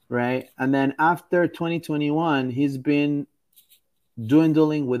 right? And then after 2021, he's been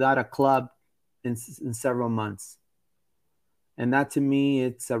dwindling without a club in several months, and that to me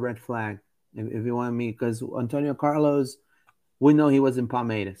it's a red flag. If you want me, because Antonio Carlos, we know he was in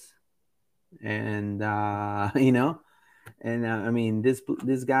Palmeiras, and I mean this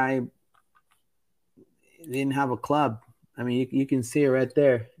guy didn't have a club. I mean, you can see it right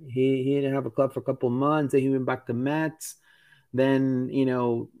there. He didn't have a club for a couple months. Then he went back to Mets. Then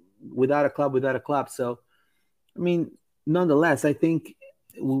without a club. So, I mean, nonetheless, I think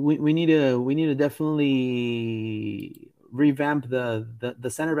we need to definitely revamp the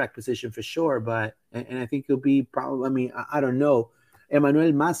center back position for sure. But and I think it'll be probably. I mean, I don't know.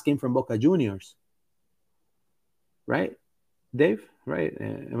 Emmanuel Mas came from Boca Juniors, right, Dave? Right,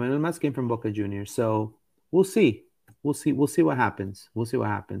 Emmanuel Mas came from Boca Juniors. So we'll see. We'll see what happens. I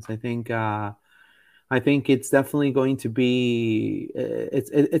think it's definitely going to be.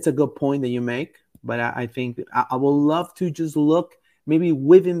 It's a good point that you make, but I think I would love to just look maybe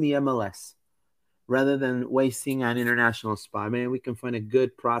within the MLS rather than wasting an international spot. I mean, we can find a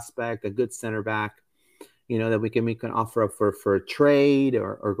good prospect, a good center back, that we can make an offer up for a trade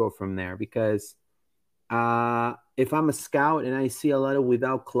or go from there. Because if I'm a scout and I see a lot of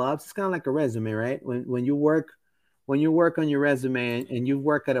without clubs, it's kind of like a resume, right? When you work on your resume and you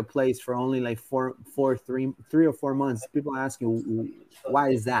work at a place for only like 3 or 4 months, people ask you, why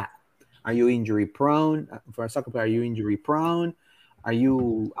is that? Are you injury prone? For a soccer player, are you injury prone? Are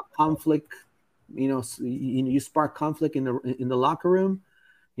you a conflict? You spark conflict in the locker room.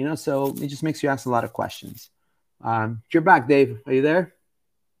 So it just makes you ask a lot of questions. You're back, Dave. Are you there?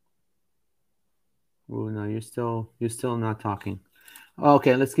 Oh no, you're still not talking.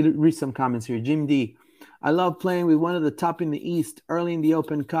 Okay, let's read some comments here. Jim D. I love playing with one of the top in the East early in the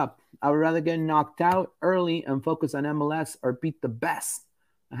Open Cup. I would rather get knocked out early and focus on MLS or beat the best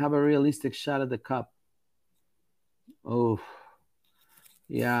and have a realistic shot at the Cup. Oh,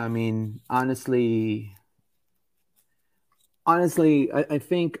 yeah. I mean, honestly, I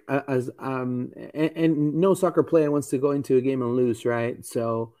think as and no soccer player wants to go into a game and lose, right?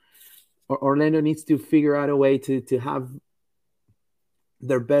 So Orlando needs to figure out a way to have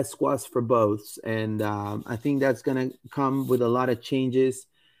their best squads for both, and I think that's going to come with a lot of changes,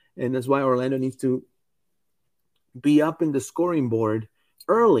 and that's why Orlando needs to be up in the scoring board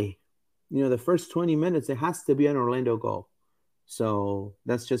early. The first 20 minutes it has to be an Orlando goal. So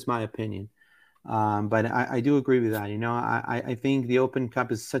that's just my opinion, but I do agree with that. I think the Open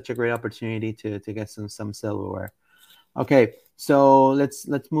Cup is such a great opportunity to get some silverware. Okay, so let's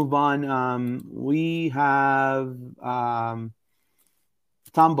move on. We have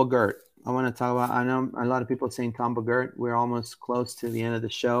Tom Bogert. I want to talk about. I know a lot of people saying Tom Bogert. We're almost close to the end of the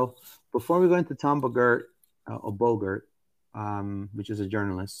show. Before we go into Tom Bogert, which is a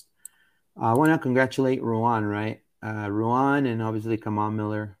journalist, I want to congratulate Ruan, right? Ruan and obviously Kamal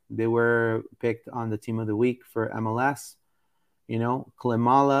Miller. They were picked on the team of the week for MLS.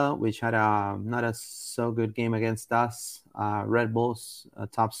 Klimala, which had not a so good game against us. Red Bull's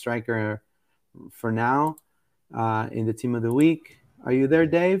top striker for now. in the team of the week. Are you there,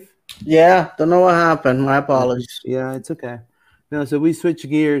 Dave? Yeah, don't know what happened. My apologies. Yeah, it's okay. No, so we switch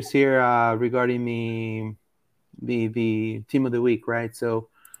gears here regarding the team of the week, right? So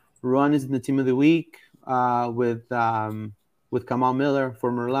Ron is in the team of the week with Kamal Miller,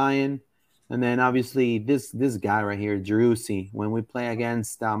 former Lion, and then obviously this guy right here, Jerusi. When we play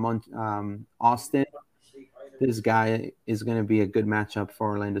against Austin, this guy is going to be a good matchup for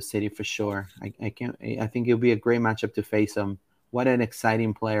Orlando City for sure. I think it'll be a great matchup to face him. What an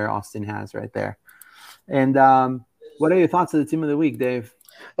exciting player Austin has right there. And what are your thoughts of the team of the week, Dave?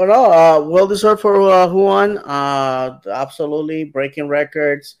 Oh no, well deserved for who won. Absolutely breaking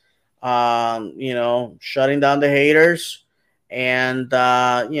records. Shutting down the haters, and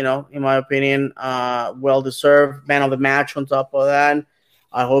in my opinion, well deserved man of the match. On top of that,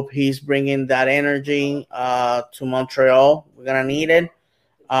 I hope he's bringing that energy to Montreal. We're gonna need it.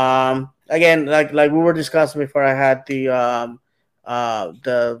 Again, like we were discussing before, I had the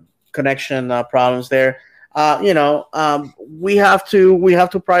connection problems there. We have to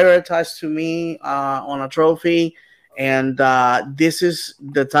prioritize to me on a trophy, and this is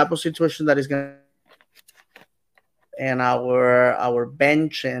the type of situation that is going to and our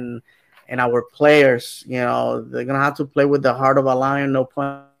bench and our players. They're gonna have to play with the heart of a lion. No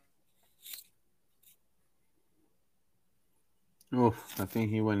point. Oof, I think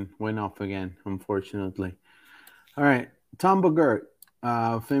he went off again, unfortunately. All right, Tom Bogert,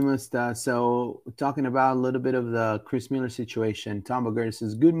 famous. So talking about a little bit of the Chris Miller situation. Tom Bogert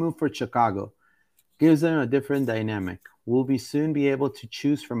says, "Good move for Chicago. Gives them a different dynamic. We'll soon be able to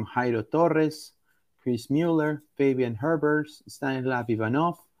choose from Jairo Torres, Chris Mueller, Fabian Herbers, Stanislav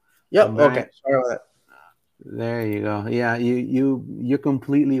Ivanov." Yep. Okay. Sorry about that. There you go. Yeah, you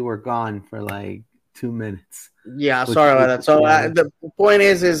completely were gone for like 2 minutes. Yeah, sorry about that. So the point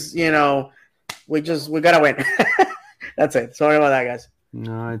is we gotta win. That's it. Sorry about that, guys.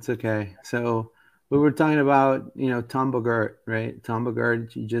 No, it's okay. So we were talking about Tom Bogert, right? Tom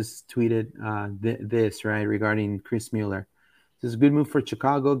Bogert just tweeted this right regarding Chris Mueller. This is a good move for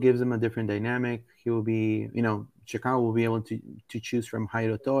Chicago. Gives them a different dynamic. He will be, Chicago will be able to choose from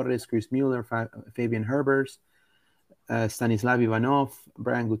Jairo Torres, Chris Mueller, Fabian Herbers, Stanislav Ivanov,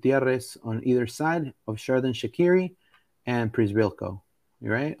 Brian Gutierrez on either side of Sheridan Shaqiri and Prisvilko,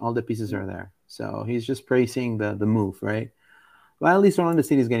 right? All the pieces are there. So he's just praising the move, right? Well, at least Orlando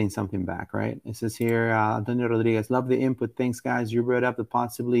City is getting something back, right? It says here, Antonio Rodriguez, love the input. Thanks, guys. You brought up the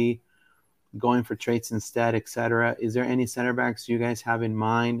possibly going for trades instead, etc. Is there any center backs you guys have in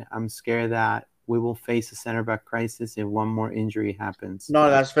mind? I'm scared that we will face a center back crisis if one more injury happens. No,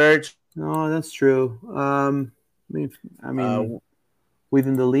 that's very true. No, that's true. I mean,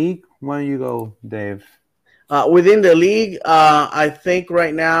 within the league, why don't you go, Dave? Within the league, I think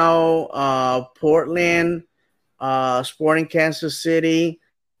right now, Portland, Sporting Kansas City.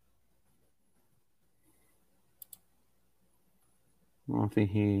 I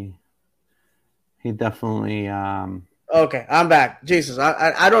think he definitely. Okay, I'm back. Jesus,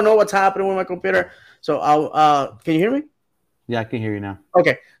 I don't know what's happening with my computer. So can you hear me? Yeah, I can hear you now.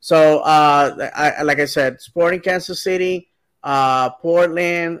 Okay, so like I said, Sporting Kansas City,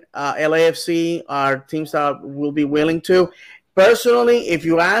 Portland, LAFC are teams that will be willing to. Personally, if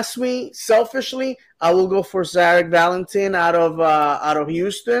you ask me, selfishly, I will go for Zarek Valentin out of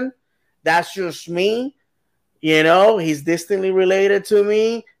Houston. That's just me. He's distantly related to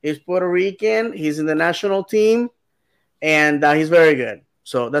me. He's Puerto Rican. He's in the national team, and he's very good.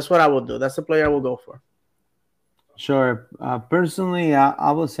 So that's what I will do. That's the player I will go for. Sure. Personally,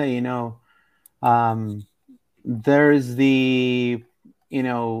 I will say, there's the,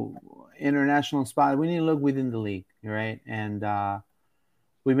 international spot. We need to look within the league, right? And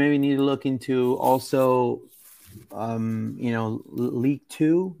we maybe need to look into also, League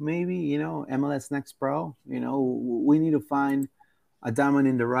Two, maybe, MLS Next Pro. We need to find a diamond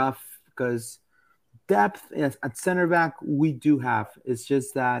in the rough because depth at center back we do have. It's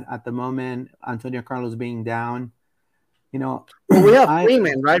just that at the moment, Antonio Carlos being down. We have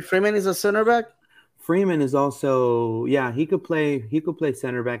Freeman, right? Freeman is a center back. Freeman is also, he could play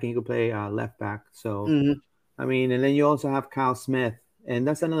center back and he could play left back. So, I mean, and then you also have Kyle Smith. And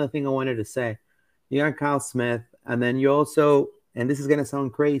that's another thing I wanted to say. You got Kyle Smith, and then you also, and this is going to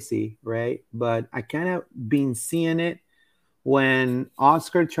sound crazy, right? But I kind of been seeing it when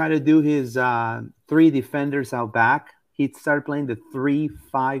Oscar tried to do his 3 defenders out back. He started playing the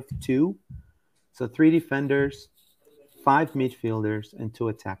 3-5-2. So 3 defenders, 5 midfielders, and 2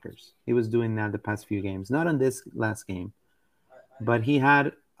 attackers. He was doing that the past few games. Not on this last game. But he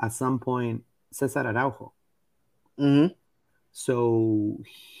had, at some point, Cesar Araujo. So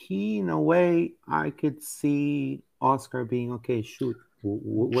he, in a way, I could see Oscar being okay. Shoot,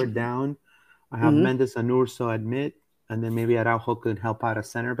 we're down. I have Mm-hmm. Mendes and Urso admit, and then maybe Araujo could help out a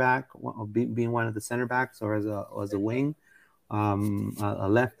center back, being one of the center backs, or as a wing, a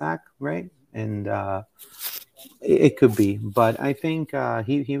left back, right? And it could be, but I think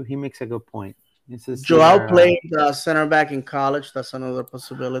he makes a good point. This is Joao their played center back in college. That's another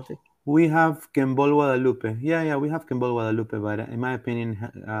possibility. we have Kembol Guadalupe. Yeah, we have Kembol Guadalupe, but in my opinion,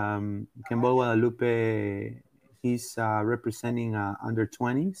 Kembol Guadalupe, he's representing under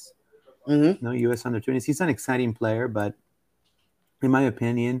 20s, Mm-hmm. no U.S. under 20s. He's an exciting player, but in my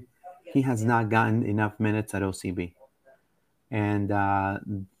opinion, he has not gotten enough minutes at OCB. And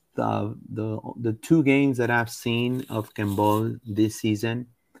the two games that I've seen of Kembol this season,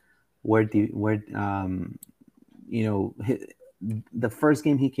 where you know the first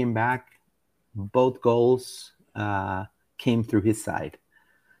game he came back, both goals came through his side.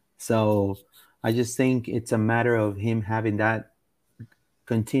 So I just think it's a matter of him having that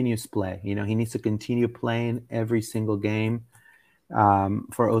continuous play. He needs to continue playing every single game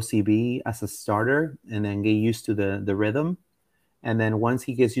for OCB as a starter, and then get used to the rhythm. And then once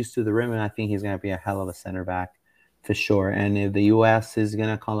he gets used to the rhythm, I think he's going to be a hell of a center back for sure. And if the U.S. is going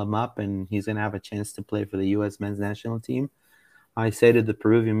to call him up and he's going to have a chance to play for the U.S. men's national team, I say to the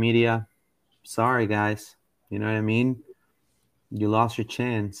Peruvian media, sorry, guys. You know what I mean? You lost your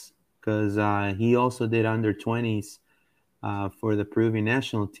chance, because he also did under 20s for the Peruvian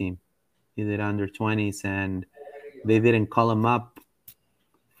national team. He did under 20s, and they didn't call him up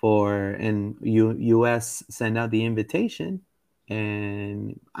and U.S. sent out the invitation,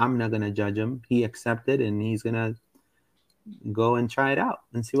 and I'm not going to judge him. He accepted, and he's going to go and try it out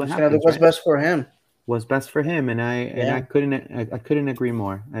and see what He's gonna do happens, what's right? best for him. What's best for him, and I Yeah. couldn't agree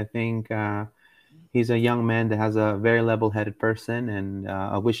more. I think he's a young man that has a very level-headed person, and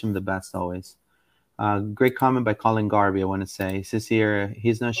I wish him the best always. Great comment by Colin Garvey, I want to say. He says here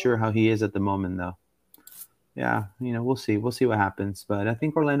he's not sure how he is at the moment, though. Yeah, we'll see. We'll see what happens. But I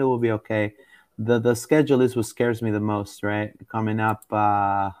think Orlando will be okay. The schedule is what scares me the most, right? Coming up,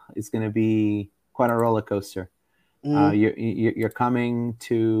 it's going to be quite a roller coaster. Mm-hmm. You're coming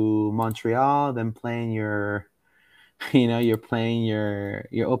to Montreal, then playing you're playing your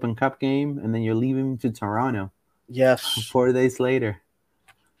Open Cup game, and then you're leaving to Toronto Yes. 4 days later,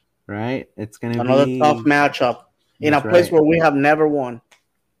 right? It's going to Another tough be matchup in a That's place right. where we have never won.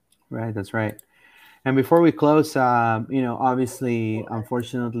 Right, that's right. And before we close, obviously,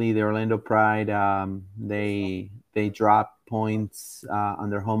 unfortunately, the Orlando Pride, they dropped points on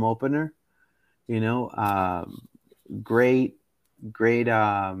their home opener. You know, great, great.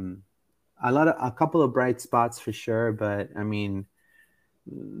 A couple of bright spots for sure, but I mean,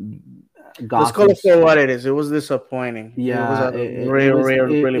 Let's call it Gotham's. for what it is. It was disappointing. It was Yeah, a it real, was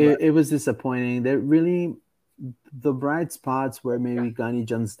real, it, really bad. it, it was disappointing. That really the bright spots were maybe Gunny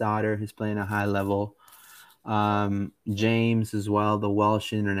John's daughter, who's playing a high level. James as well, the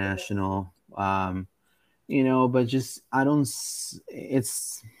Welsh international. But just I don't.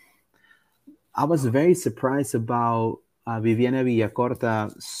 It's. I was very surprised about Viviana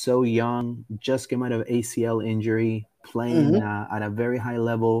Villacorta, so young, just came out of ACL injury, playing Mm-hmm. at a very high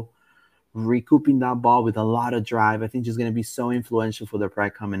level, recouping that ball with a lot of drive. I think she's going to be so influential for the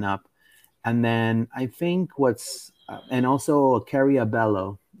Pride coming up. And then I think and also Carrie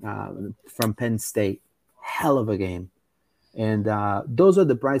Abello from Penn State, hell of a game. And those are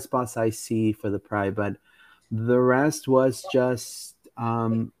the bright spots I see for the Pride. But the rest was just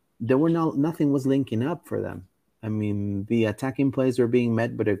there were nothing was linking up for them. I mean, the attacking plays were being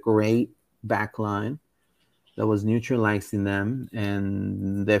met with a great back line that was neutralizing them,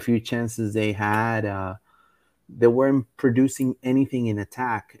 and the few chances they had, they weren't producing anything in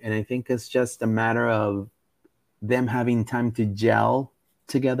attack. And I think it's just a matter of them having time to gel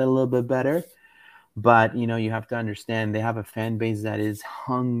together a little bit better. But you have to understand they have a fan base that is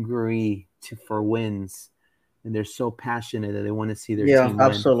hungry for wins, and they're so passionate that they want to see their Yeah, team win.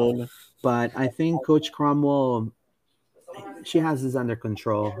 absolutely. But I think Coach Cromwell, she has this under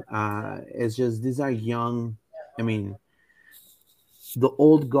control. It's just these are young. I mean, the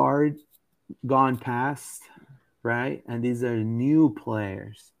old guard gone past, right? And these are new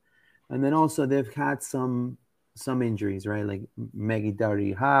players. And then also they've had some injuries, right? Like Maggie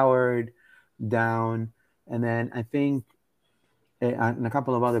Doherty Howard down, and then I think and a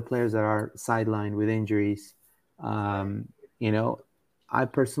couple of other players that are sidelined with injuries. Um, you know, I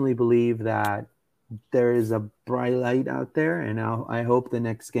personally believe that there is a bright light out there, and I hope the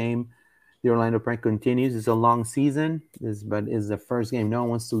next game the Orlando Pride continues. It's a long season, but it's the first game. No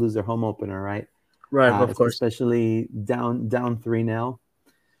one wants to lose their home opener, right? Right, of course. especially down 3-0.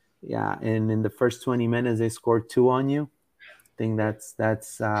 Yeah, and in the first 20 minutes they scored 2 on you. I think that's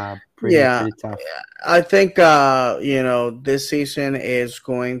Yeah, pretty tough. I think this season is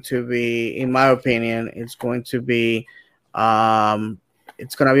going to be, in my opinion, um, it's going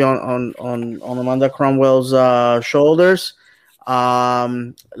to be on Amanda Cromwell's shoulders.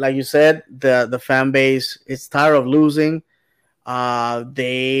 Like you said, the fan base is tired of losing.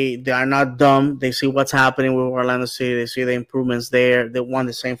 They are not dumb. They see what's happening with Orlando City. They see the improvements there. They want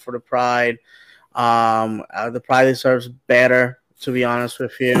the same for the Pride. The Pride deserves better, to be honest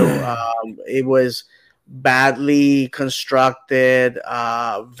with you. It was badly constructed,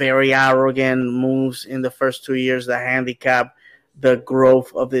 very arrogant moves in the first 2 years that handicap the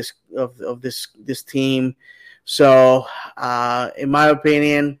growth of this team. So, in my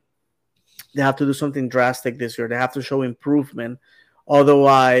opinion, they have to do something drastic this year. They have to show improvement.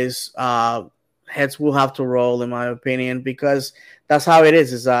 Otherwise, heads will have to roll, in my opinion, because that's how it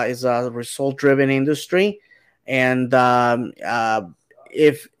is. It's a result-driven industry, and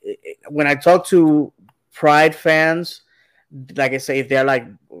if when I talk to Pride fans, like I say, if they're like,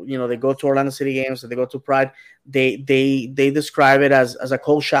 they go to Orlando City games, or they go to Pride, they describe it as a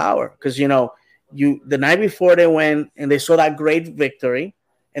cold shower, because the night before they went and they saw that great victory,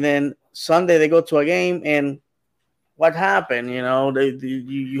 and then Sunday they go to a game and what happened?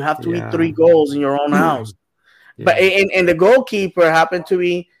 You have to eat 3 goals in your own house. Yeah. But and the goalkeeper happened to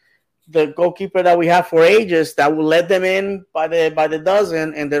be the goalkeeper that we have for ages that will let them in by the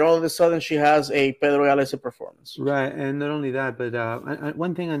dozen, and then all of a sudden she has a Pedro Gallese performance. Right, and not only that, but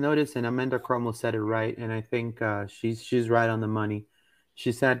one thing I noticed, and Amanda Cromwell said it right, and I think she's right on the money.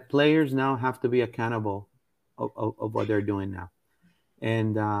 She said players now have to be accountable of what they're doing now,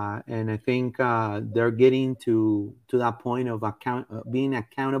 and I think they're getting to that point of being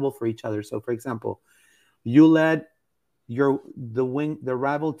accountable for each other. So, for example, you let the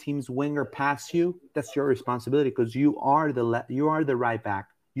rival team's winger pass you. That's your responsibility, because you are the right back.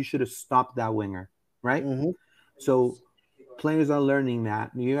 You should have stopped that winger, right? Mm-hmm. So players are learning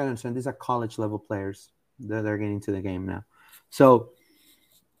that. You gotta understand, these are college level players that are getting to the game now. So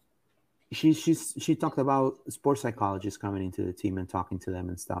she talked about sports psychologists coming into the team and talking to them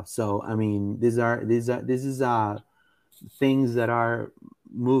and stuff. So I mean, this is things that are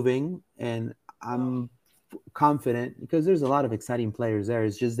moving, and I'm confident because there's a lot of exciting players there.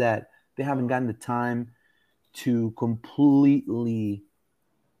 It's just that they haven't gotten the time to completely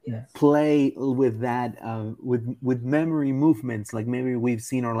play with that with memory movements, like maybe we've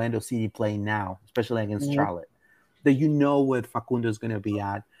seen Orlando City play now, especially against Charlotte, that where Facundo is going to be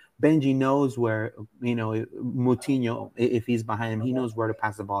at. Benji knows where, Moutinho, if he's behind him, he knows where to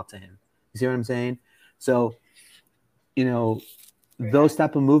pass the ball to him. You see what I'm saying? So, those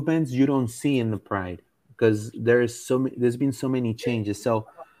type of movements you don't see in the Pride, because there's been so many changes. So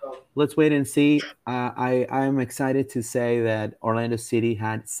let's wait and see. I am excited to say that Orlando City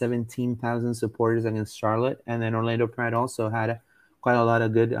had 17,000 supporters against Charlotte, and then Orlando Pride also had quite a lot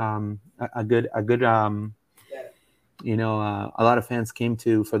of good, a lot of fans came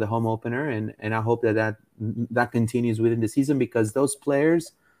for the home opener, and I hope that continues within the season, because those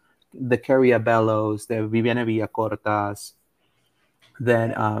players, the Carriabellos, the Viviana Villacortas,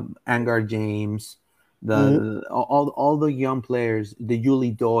 then Angar James, all the young players, the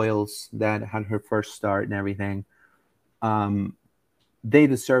Yuli Doyles that had her first start and everything, they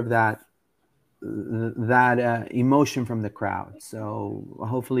deserve that emotion from the crowd. So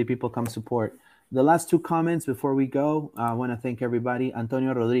hopefully people come support. The last 2 comments before we go, I want to thank everybody.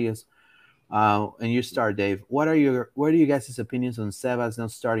 Antonio Rodriguez, and you start, Dave. What are you guys' opinions on Sebas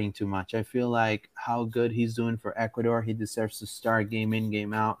not starting too much? I feel like how good he's doing for Ecuador. He deserves to start game in,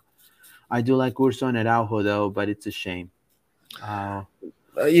 game out. I do like Urso and Araujo though, but it's a shame.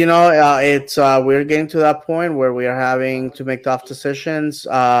 It's we're getting to that point where we are having to make tough decisions.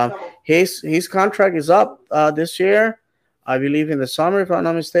 His contract is up this year, I believe in the summer, if I'm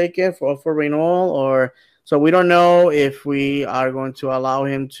not mistaken, for renewal, or so we don't know if we are going to allow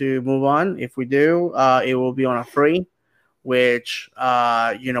him to move on. If we do, it will be on a free, which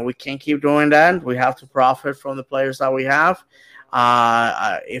we can't keep doing that. We have to profit from the players that we have.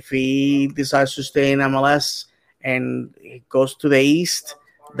 If he decides to stay in MLS and it goes to the East,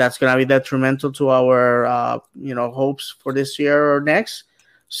 that's going to be detrimental to our hopes for this year or next.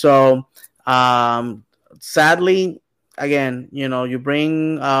 So sadly, again, you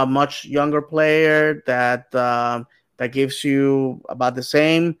bring a much younger player that gives you about the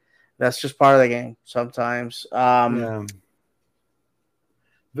same. That's just part of the game sometimes. Yeah.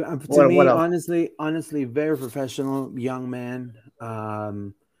 To me, honestly, very professional young man.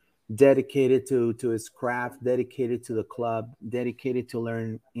 dedicated to his craft, dedicated to the club, dedicated to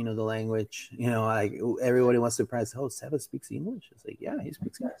learn, the language. Like everybody wants to press, oh, Seba speaks English. It's like, yeah, he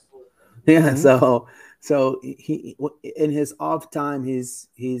speaks English. Yeah. Mm-hmm. So he in his off time, he's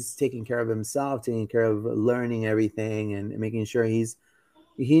taking care of himself, taking care of learning everything and making sure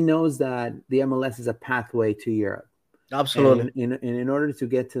he knows that the MLS is a pathway to Europe. Absolutely. And in order to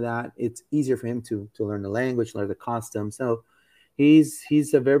get to that, it's easier for him to learn the language, learn the costume. So he's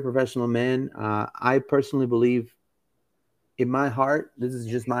a very professional man. I personally believe, in my heart, this is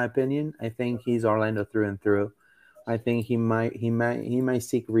just my opinion, I think he's Orlando through and through. I think he might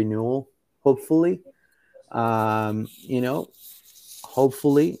seek renewal, hopefully.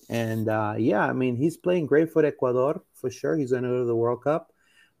 Hopefully. And I mean, he's playing great for Ecuador for sure. He's going to go to the World Cup,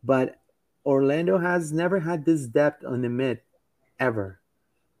 but Orlando has never had this depth on the mid ever.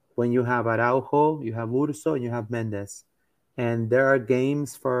 When you have Araujo, you have Urso, and you have Mendes. And there are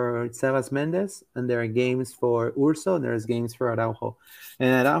games for Sebas Mendes, and there are games for Urso, and there's games for Araujo.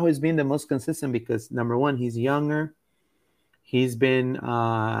 And Araujo has been the most consistent because, number one, he's younger. He's been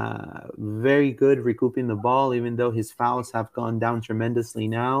very good recouping the ball, even though his fouls have gone down tremendously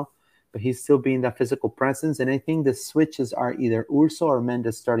now. But he's still being that physical presence. And I think the switches are either Urso or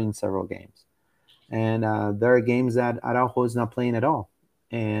Mendes starting several games. And there are games that Araujo is not playing at all,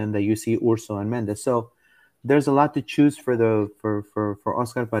 and that you see Urso and Mendes. So there's a lot to choose for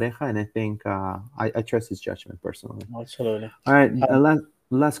Oscar Pareja, and I think I trust his judgment personally. Absolutely. All right,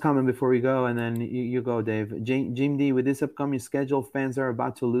 last comment before we go, and then you go, Dave. Jim D, with this upcoming schedule, fans are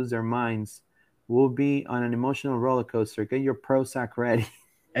about to lose their minds. We'll be on an emotional roller coaster. Get your Prozac ready.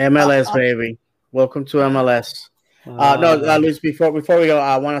 MLS, baby. Welcome to MLS. Luis, before we go,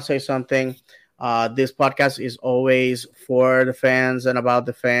 I want to say something. This podcast is always for the fans and about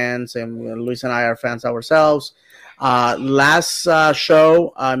the fans, and Luis and I are fans ourselves. Last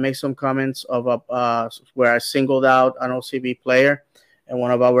show, I made some comments of where I singled out an OCB player, and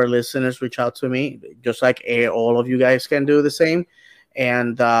one of our listeners reached out to me, just like all of you guys can do the same,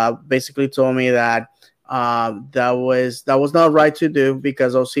 and basically told me that that was not right to do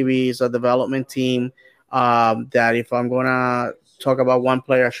because OCB is a development team. That if I'm gonna talk about one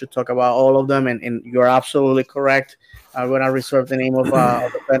player, I should talk about all of them, and you're absolutely correct. I'm gonna reserve the name of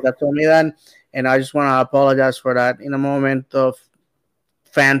the friend that told me that, and I just want to apologize for that. In a moment of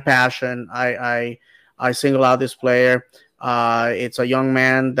fan passion, I single out this player. It's a young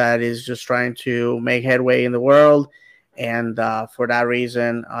man that is just trying to make headway in the world, and for that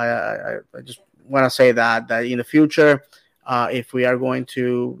reason, I just want to say that in the future, if we are going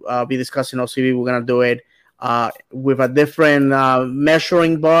to be discussing OCB, we're going to do it with a different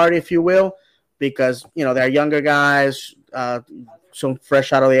measuring bar, if you will, because, they're younger guys, some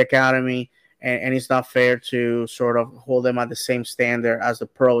fresh out of the academy, and it's not fair to sort of hold them at the same standard as the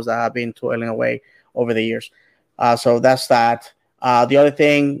pros that have been toiling away over the years. So that's that. The other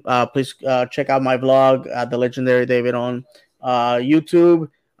thing, please check out my vlog, The Legendary David on YouTube.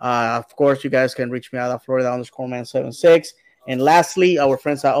 Of course, you guys can reach me out at Florida_man76. And lastly, our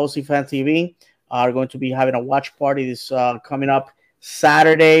friends at OC Fan TV are going to be having a watch party this coming up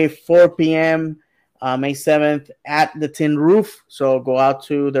Saturday, 4 p.m., May 7th at the Tin Roof. So go out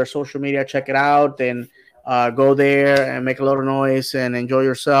to their social media, check it out, and go there and make a lot of noise and enjoy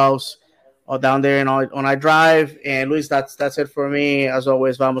yourselves down there on I Drive. And Luis, that's it for me. As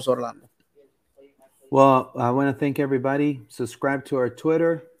always, vamos Orlando. Well, I want to thank everybody. Subscribe to our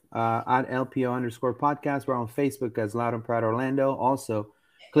Twitter at LPO_podcast. We're on Facebook as Loud and Proud Orlando. Also,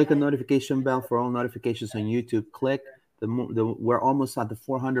 click the notification bell for all notifications on YouTube. Click we're almost at the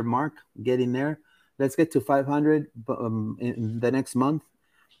 400 mark, getting there. Let's get to 500 in the next month.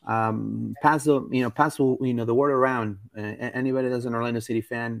 Pass the word around. Anybody that's an Orlando City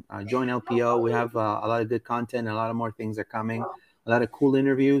fan, join LPO. We have a lot of good content. A lot of more things are coming. A lot of cool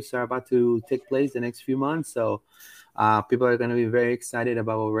interviews are about to take place the next few months. So people are going to be very excited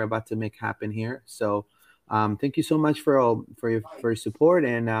about what we're about to make happen here. So thank you so much for your support,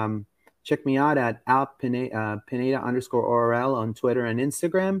 and check me out at Pineda_ORL on Twitter and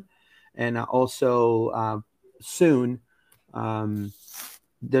Instagram. And also soon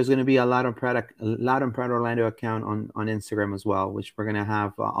there's going to be a Loud and Proud Orlando account on Instagram as well, which we're going to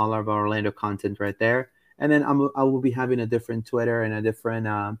have all of our Orlando content right there. And then I will be having a different Twitter and a different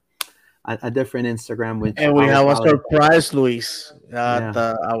Instagram. And we have a surprise, Luis. For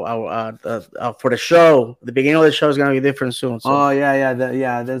the show, the beginning of the show is going to be different soon. So. Oh yeah.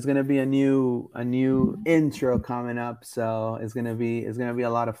 There's going to be a new intro coming up, so it's going to be a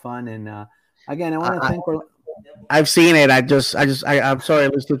lot of fun. And again, I want to thank. I've seen it. I'm sorry,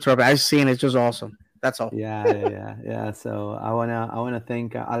 Luis, to interrupt. I've seen it. It's just awesome. That's all. Yeah. So I wanna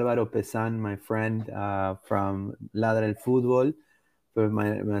thank Álvaro Pesan, my friend from Ladra el Fútbol, for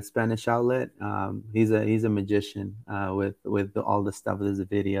my Spanish outlet. He's a magician with all the stuff, with his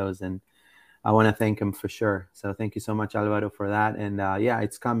videos, and I want to thank him for sure. So thank you so much, Alvaro, for that. And yeah,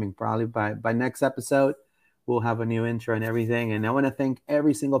 it's coming. Probably by next episode, we'll have a new intro and everything. And I want to thank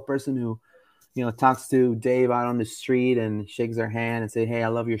every single person who, talks to Dave out on the street and shakes their hand and say, "Hey, I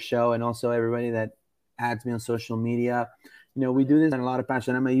love your show." And also everybody that adds me on social media. We do this in a lot of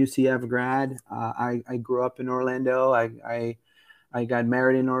passion. I'm a UCF grad. I grew up in Orlando. I got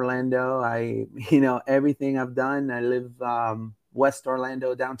married in Orlando. Everything I've done. I live West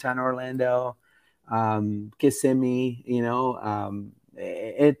Orlando, downtown Orlando, Kissimmee.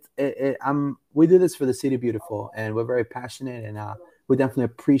 We do this for the city beautiful, and we're very passionate, and we definitely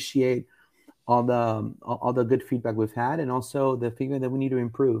appreciate all the good feedback we've had, and also the feedback that we need to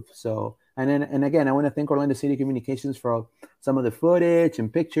improve. So, and again, I want to thank Orlando City Communications for some of the footage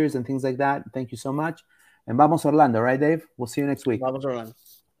and pictures and things like that. Thank you so much. And vamos Orlando, right, Dave? We'll see you next week. Vamos Orlando.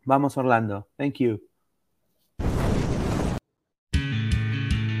 Vamos Orlando. Thank you.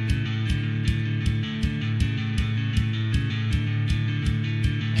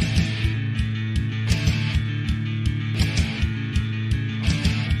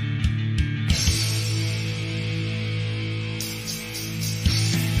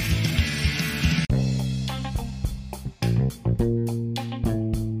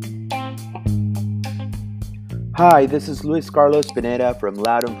 Hi, this is Luis Carlos Pineda from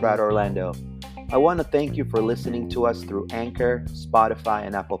Loud and Proud Orlando. I want to thank you for listening to us through Anchor, Spotify,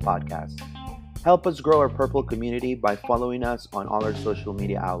 and Apple Podcasts. Help us grow our Purple community by following us on all our social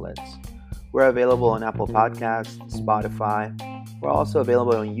media outlets. We're available on Apple Podcasts, Spotify. We're also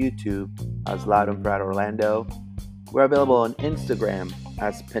available on YouTube as Loud and Proud Orlando. We're available on Instagram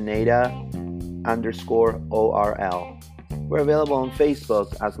as Pineda_ORL. We're available on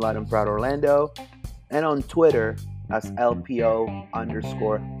Facebook as Loud and Proud Orlando, and on Twitter as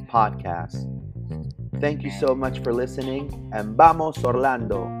LPO_podcast. Thank you so much for listening, and vamos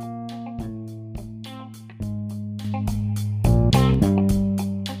Orlando!